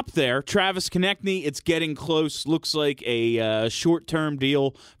the top there. Travis Konechny, it's getting close. Looks like a short-term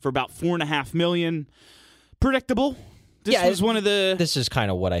deal for about $4.5 million. Predictable. This is kind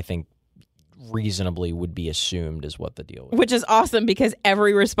of what I think reasonably would be assumed is what the deal was. Which is awesome because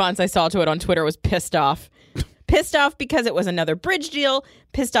every response I saw to it on Twitter was pissed off. Pissed off because it was another bridge deal.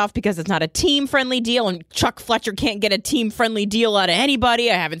 Pissed off because it's not a team-friendly deal, and Chuck Fletcher can't get a team-friendly deal out of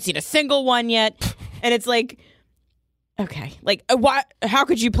anybody. I haven't seen a single one yet. And it's like, okay, why? How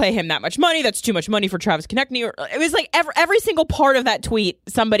could you pay him that much money? That's too much money for Travis Konechny. It was like every single part of that tweet,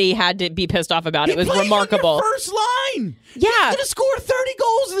 somebody had to be pissed off about. It was remarkable. On your first line. Yeah, he's gonna score 30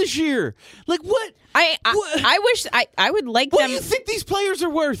 goals this year. Like what? I wish I would like what them. What do you think these players are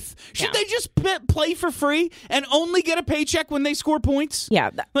worth? Should they just play for free and only get a paycheck when they score points?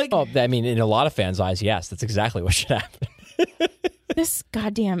 Yeah. In a lot of fans' eyes, yes, that's exactly what should happen. This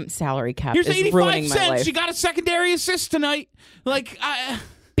goddamn salary cap Here's is 85 ruining my cents. life. You got a secondary assist tonight.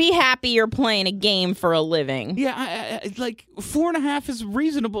 Be happy you're playing a game for a living. Yeah, 4.5 is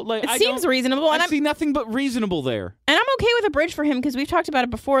reasonable. It seems reasonable. I see nothing but reasonable there. And I'm okay with a bridge for him because we've talked about it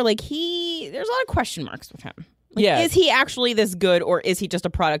before. There's a lot of question marks with him. Is he actually this good, or is he just a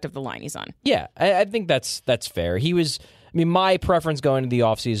product of the line he's on? Yeah, I think that's fair. He was. My preference going into the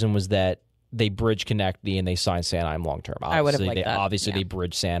offseason was that they bridge Konechny and they sign Sanheim long term. I would have liked that. Obviously, they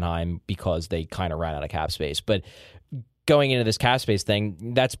bridge Sanheim because they kind of ran out of cap space. But going into this cap space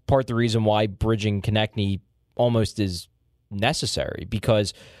thing, that's part of the reason why bridging Konechny almost is necessary,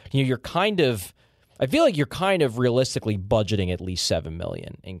 because you're kind of. I feel like you're kind of realistically budgeting at least $7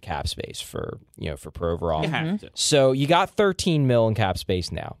 million in cap space for Provorov. Mm-hmm. So you got $13 million in cap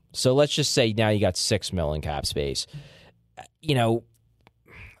space now. So let's just say now you got $6 million in cap space.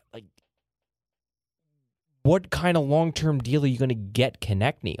 What kind of long-term deal are you going to get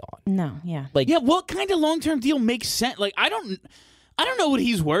Konechny on? No, yeah. What kind of long-term deal makes sense? I don't know what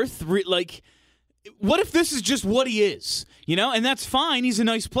he's worth. What if this is just what he is? And that's fine. He's a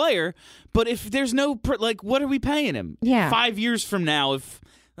nice player. But if there's no, what are we paying him? Yeah. 5 years from now,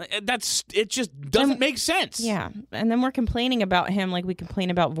 it just doesn't make sense. Yeah. And then we're complaining about him like we complain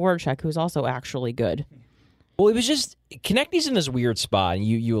about Voracek, who's also actually good. Well, it was just, Konechny's in this weird spot, and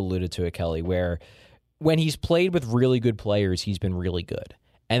you alluded to it, Kelly, where when he's played with really good players, he's been really good.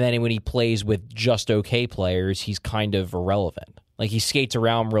 And then when he plays with just okay players, he's kind of irrelevant. He skates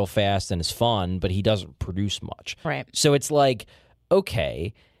around real fast and is fun, but he doesn't produce much. Right. So it's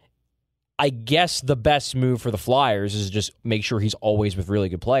okay, I guess the best move for the Flyers is just make sure he's always with really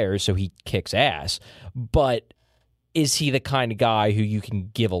good players so he kicks ass. But is he the kind of guy who you can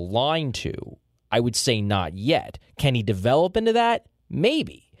give a line to? I would say not yet. Can he develop into that?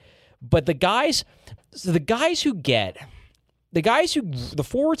 Maybe. But the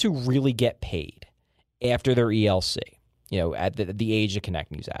forwards who really get paid after their ELC, at the age that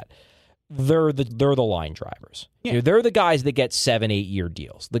Konechny's at, they're the line drivers. Yeah. They're the guys that get 7-8 year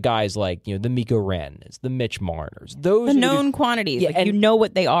deals. The guys like the Mikko Rantanens, the Mitch Marners, those the known quantities. Yeah, you know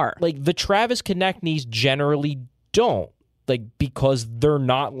what they are. The Travis Konechnys generally don't. Because they're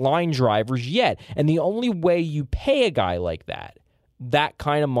not line drivers yet. And the only way you pay a guy like that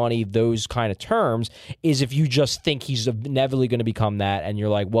kind of money, those kind of terms, is if you just think he's inevitably going to become that, and you're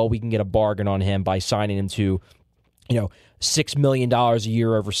like, well, we can get a bargain on him by signing him to $6 million a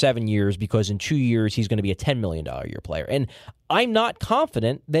year over 7 years because in 2 years he's going to be a $10 million a year player. And I'm not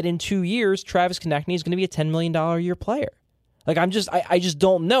confident that in 2 years Travis Konechny is going to be a $10 million a year player. Like I just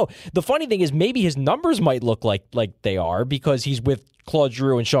don't know. The funny thing is maybe his numbers might look like they are because he's with Claude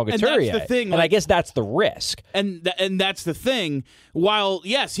Giroux and Sean Couturier. And that's the thing. And I guess that's the risk. And that's the thing. While,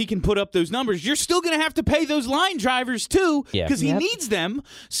 yes, he can put up those numbers, you're still going to have to pay those line drivers, too, because he needs them.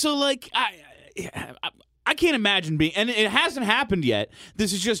 So, like, I can't imagine being, and it hasn't happened yet.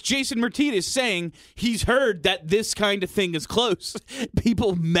 This is just Jason Martinez saying he's heard that this kind of thing is close.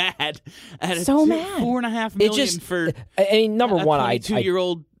 People mad at so mad. $4.5 million for number one, a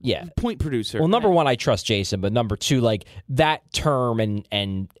 22-year-old point producer. Well, number one, I trust Jason, but number two, like that term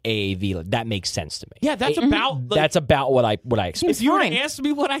and AAV, that makes sense to me. Yeah, that's about what I expect. If you were to ask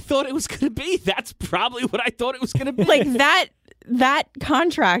me what I thought it was going to be, that's probably what I thought it was going to be. Like that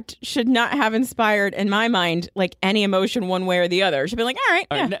contract should not have inspired, in my mind, like any emotion one way or the other. It should be like, all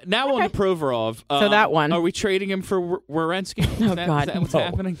right. Now on to Provorov. So that one. Are we trading him for Werenski? Oh, God. Is that what's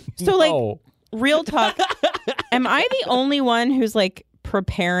happening? So, like, real talk, am I the only one who's, like,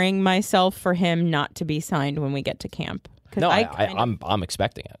 preparing myself for him not to be signed when we get to camp? No, I'm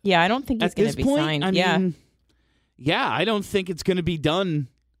expecting it. Yeah, I don't think he's going to be signed. I mean, I don't think it's going to be done.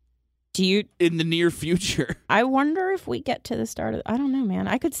 In the near future? I wonder if we get to the start of. I don't know, man.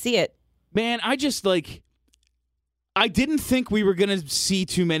 I could see it. Man, I just I didn't think we were going to see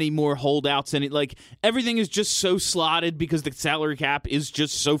too many more holdouts, and everything is just so slotted because the salary cap is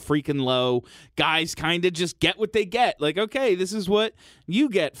just so freaking low. Guys kind of just get what they get. Like, okay, this is what you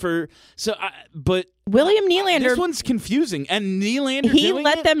get for. But William Nylander. This one's confusing, and Nylander. He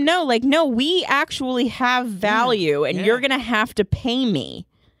let them know, like, no, we actually have value, and you're going to have to pay me.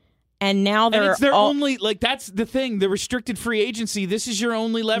 And now it's their only, that's the thing, the restricted free agency. This is your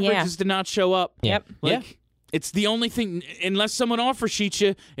only leverage is to not show up. Yep. It's the only thing, unless someone offers sheet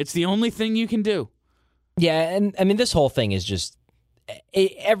you, it's the only thing you can do. Yeah, and I mean, this whole thing is just,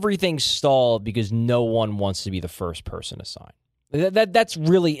 everything's stalled because no one wants to be the first person to sign. That's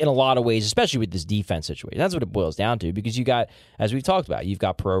really, in a lot of ways, especially with this defense situation, that's what it boils down to, because you got, as we've talked about, you've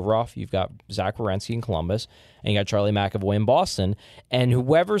got Provorov, you've got Zach Werenski in Columbus, and you got Charlie McAvoy in Boston, and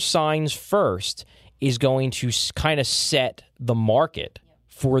whoever signs first is going to kind of set the market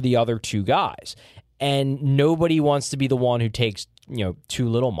for the other two guys. And nobody wants to be the one who takes, too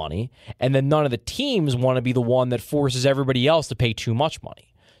little money, and then none of the teams want to be the one that forces everybody else to pay too much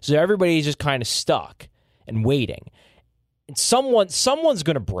money. So everybody's just kind of stuck and waiting. Someone's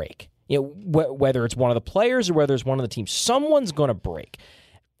going to break, whether it's one of the players or whether it's one of the teams. Someone's going to break.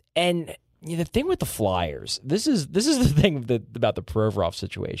 And the thing with the Flyers, this is the thing about the Provorov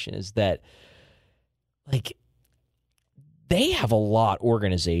situation, is that they have a lot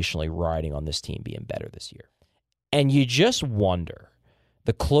organizationally riding on this team being better this year. And you just wonder,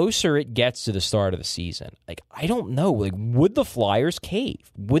 the closer it gets to the start of the season, I don't know, would the Flyers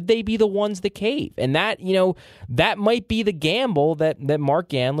cave? Would they be the ones that cave? And that, that might be the gamble that Mark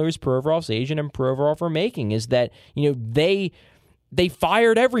Gandler's Provorov's agent and Provorov are making, is that, they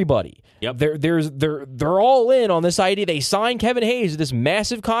fired everybody. Yep. They're all in on this idea. They signed Kevin Hayes with this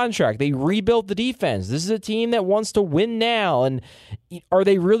massive contract. They rebuilt the defense. This is a team that wants to win now. And are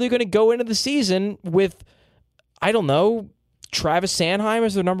they really going to go into the season with, I don't know, Travis Sanheim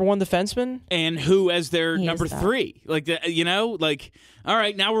as their number one defenseman? And who as their number three? All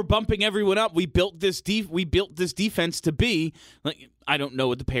right, now we're bumping everyone up. We built this defense to be, I don't know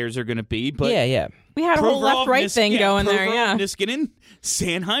what the pairs are going to be, but yeah. We had a whole left-right thing going there, yeah. Niskanen,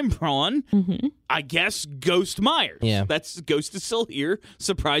 Sanheim, Braun, I guess Ghost Myers. Yeah. That's Ghost is still here,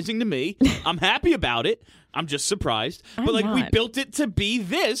 surprising to me. I'm happy about it. I'm just surprised. But we built it to be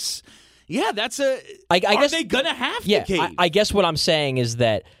this. Yeah, that's I guess they gonna have to cave? I guess what I'm saying is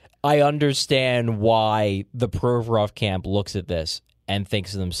that I understand why the Provorov camp looks at this and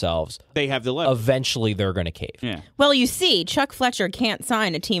thinks to themselves, they have the leverage. Eventually they're going to cave. Yeah. Well, you see, Chuck Fletcher can't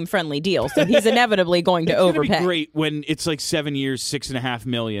sign a team-friendly deal, so he's inevitably going to overpay. It's going to be great when it's 7 years, $6.5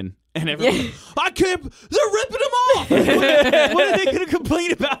 million, and everyone, I can't, they're ripping them off. What are they going to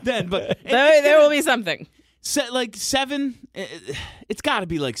complain about then? But there will be something. Seven, it's got to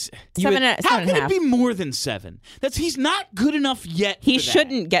be seven. How can it be more than 7? He's not good enough yet. He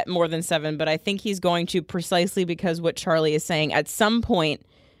shouldn't get more than 7, but I think he's going to, precisely because what Charlie is saying. At some point,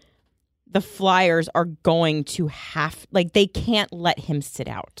 the Flyers are going to have, they can't let him sit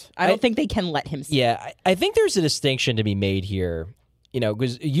out. I don't think they can let him sit out. Yeah, I think there's a distinction to be made here,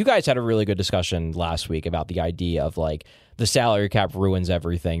 because you guys had a really good discussion last week about the idea of the salary cap ruins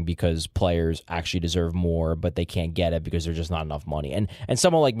everything because players actually deserve more, but they can't get it because there's just not enough money. And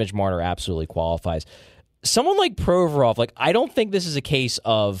someone like Mitch Marner absolutely qualifies. someone like Provorov, like I don't think this is a case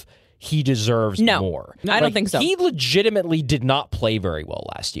of he deserves more. No, I don't think so. He legitimately did not play very well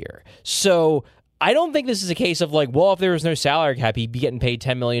last year. So I don't think this is a case of like, well, if there was no salary cap, he'd be getting paid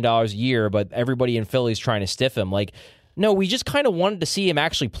 $10 million a year, but everybody in Philly's trying to stiff him. Like, no, we just kind of wanted to see him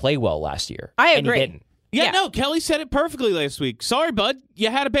actually play well last year. I and agree. he didn't. Yeah, no, Kelly said it perfectly last week. Sorry, bud, you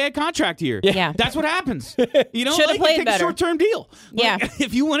had a bad contract here. Yeah. That's what happens. You know, Should've played take better. a short-term deal. Yeah.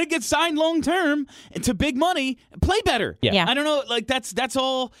 If you want to get signed long-term to big money, play better. Yeah. I don't know, like that's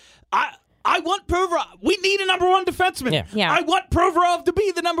all. I want Provorov. We need a number one defenseman. Yeah. I want Provorov to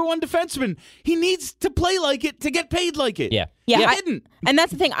be the number one defenseman. He needs to play like it to get paid like it. Yeah. Yeah, He I- didn't. And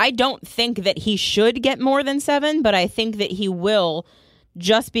that's the thing. I don't think that he should get more than 7, but I think that he will,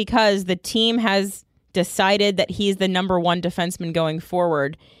 just because the team has decided that he's the number one defenseman going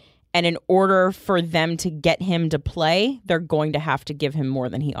forward. And in order for them to get him to play, they're going to have to give him more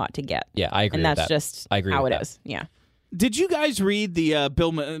than he ought to get. Yeah, I agree And with that's that. just I agree how with it that. is. Yeah. Did you guys read the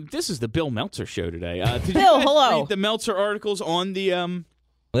Bill? This is the Bill Meltzer show today. Did you Bill, guys hello. read the Meltzer articles on the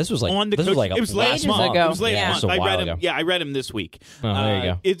This was like on the this coach? was like It was last last Ages month. ago. It was last Yeah. month. It's a I while read him. ago. Yeah, I read him this week. Oh, there you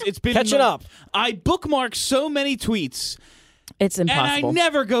go. It's been Catching up. I bookmarked so many tweets. It's impossible. And I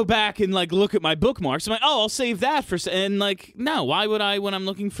never go back and like look at my bookmarks. I'm like, oh, I'll save that for. And like, no, why would I, when I'm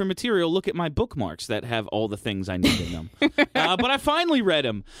looking for material, look at my bookmarks that have all the things I need in them? But I finally read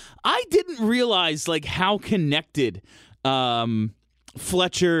them. I didn't realize like how connected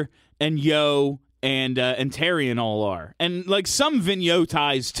Fletcher and Yo and Terry and all are, and like some Vigneault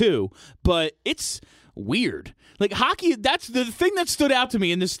ties too. But it's weird. Like hockey, that's the thing that stood out to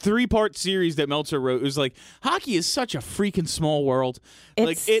me in this 3-part series that Meltzer wrote. It was like hockey is such a freaking small world. Like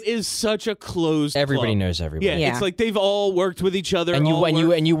It's- it is such a closed. Everybody club. knows everybody. Yeah, Yeah. it's like they've all worked with each other. And you all and you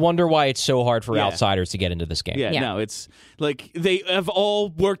worked- and you wonder why it's so hard for Yeah. outsiders to get into this game. Yeah, Yeah. no, it's like they have all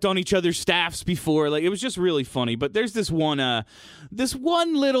worked on each other's staffs before. Like it was just really funny. But there's this one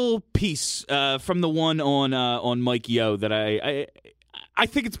little piece from the one on Mike Yo that I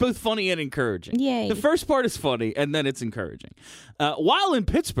think it's both funny and encouraging. Yay. The first part is funny, and then it's encouraging. While in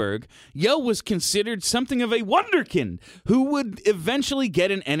Pittsburgh, Yo was considered something of a wonderkind who would eventually get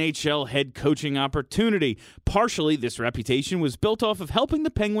an NHL head coaching opportunity. Partially, this reputation was built off of helping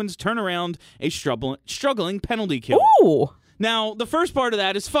the Penguins turn around a struggling penalty kill. Ooh. Now, the first part of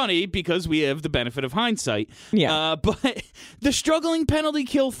that is funny because we have the benefit of hindsight. Yeah. But the struggling penalty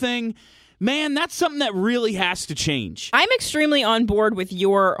kill thing, man, that's something that really has to change. I'm extremely on board with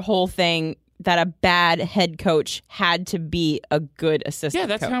your whole thing that a bad head coach had to be a good assistant. Yeah,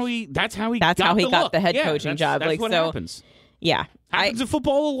 that's coach. how he. That's how he. That's got how he the got look. the head Yeah, coaching that's- job. That's Like, what so- happens. Yeah. Happens in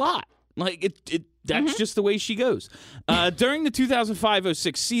football a lot. Like it. That's just the way she goes. During the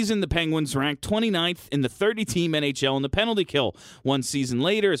 2005-06 season, the Penguins ranked 29th in the 30-team NHL in the penalty kill. One season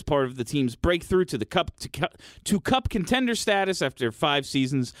later, as part of the team's breakthrough to the cup contender status after 5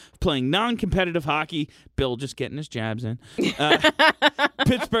 seasons of playing non-competitive hockey, Bill just getting his jabs in.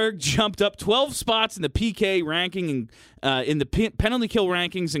 Pittsburgh jumped up 12 spots in the PK ranking and in the penalty kill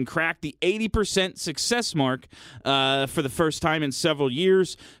rankings and cracked the 80% success mark for the first time in several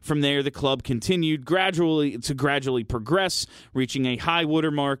years. From there, the club continued gradually progress, reaching a high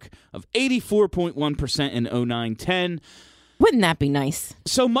water mark of 84.1% in 09-10. Wouldn't that be nice?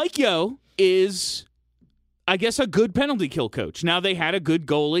 So Mike Yo is, I guess, a good penalty kill coach. Now, they had a good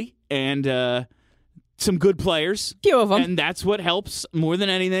goalie and some good players. Few of them. And that's what helps more than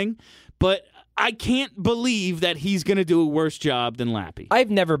anything. But I can't believe that he's going to do a worse job than Lappy. I've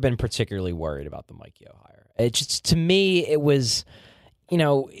never been particularly worried about the Mike Yo hire. It just, to me, it was, you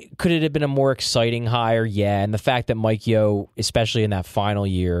know, could it have been a more exciting hire? Yeah. And the fact that Mike Yo, especially in that final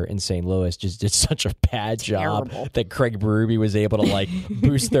year in St. Louis, just did such a bad job Terrible. that Craig Berube was able to like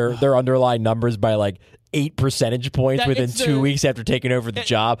boost their underlying numbers by like 8 percentage points That- within it's 2 the- weeks after taking over the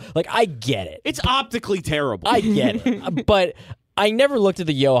job. Like, I get it. It's optically terrible. I get it. But I never looked at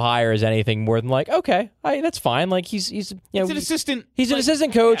the Yo hire as anything more than like, okay, that's fine. Like he's you know, It's an assistant. he's an like,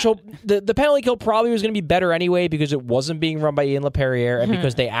 assistant coach. yeah. The penalty kill probably was going to be better anyway because it wasn't being run by Ian LaPerriere and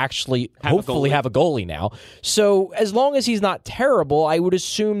because they actually Have a hopefully goalie. have a goalie now. So as long as he's not terrible, I would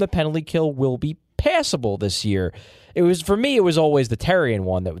assume the penalty kill will be passable this year. It was, for me, it was always the Terrian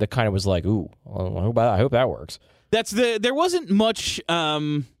one that kind of was like, ooh, well, I hope that works. There wasn't much.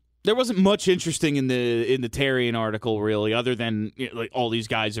 There wasn't much interesting in the Terrian article really, other than like all these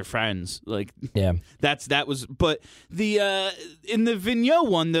guys are friends. Like Yeah. that was. But the in the Vigneault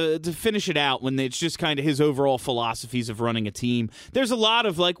one, to finish it out, when it's just kind of his overall philosophies of running a team. There's a lot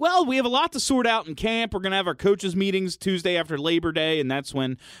of like, well, we have a lot to sort out in camp. We're gonna have our coaches meetings Tuesday after Labor Day, and that's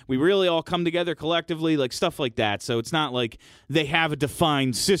when we really all come together collectively, like stuff like that. So it's not like they have a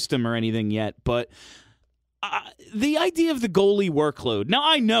defined system or anything yet, but. the idea of the goalie workload. Now,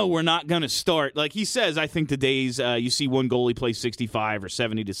 I know we're not going to start. Like he says, I think the days you see one goalie play 65 or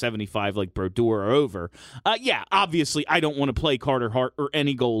 70 to 75 like Brodeur are over. Yeah, obviously, I don't want to play Carter Hart or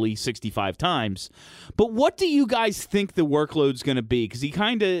any goalie 65 times. But what do you guys think the workload's going to be? Because he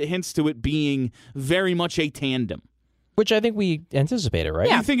kind of hints to it being very much a tandem. Which I think we anticipated, right?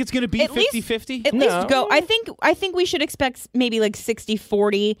 Yeah. You think it's going to be 50-50? At least go. I think we should expect maybe like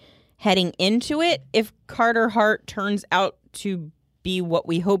 60-40 heading into it. If Carter Hart turns out to be what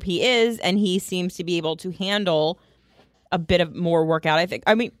we hope he is, and he seems to be able to handle a bit of more workout,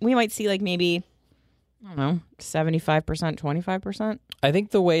 I mean, we might see like maybe, I don't know, 75%, 25%. I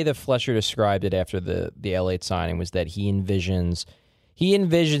think the way that Fletcher described it after the L8 signing was that he envisions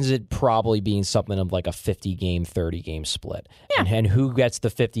it probably being something of like a 50-game, 30-game split. Yeah. And who gets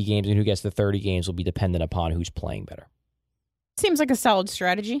the 50 games and who gets the 30 games will be dependent upon who's playing better. Seems like a solid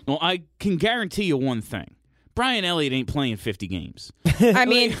strategy. Well, I can guarantee you one thing. Brian Elliott ain't playing 50 games. I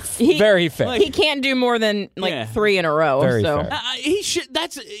mean, Very fair. He can't do more than like 3 in a row. Very so fair. He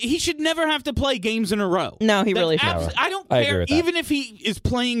should never have to play games in a row. No, he really should. I don't I agree care. with that. Even if he is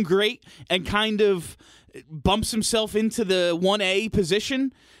playing great and kind of bumps himself into the 1A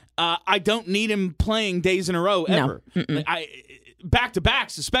position, I don't need him playing days in a row ever.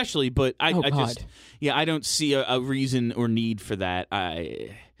 Back-to-backs especially, but I don't see a reason or need for that.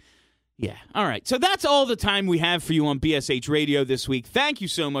 Yeah. All right. So that's all the time we have for you on BSH Radio this week. Thank you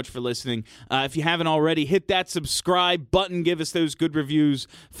so much for listening. If you haven't already, hit that subscribe button. Give us those good reviews,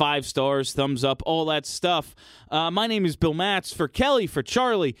 5 stars, thumbs up, all that stuff. My name is Bill Matz. For Kelly, for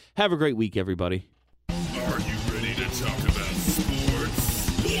Charlie, have a great week, everybody.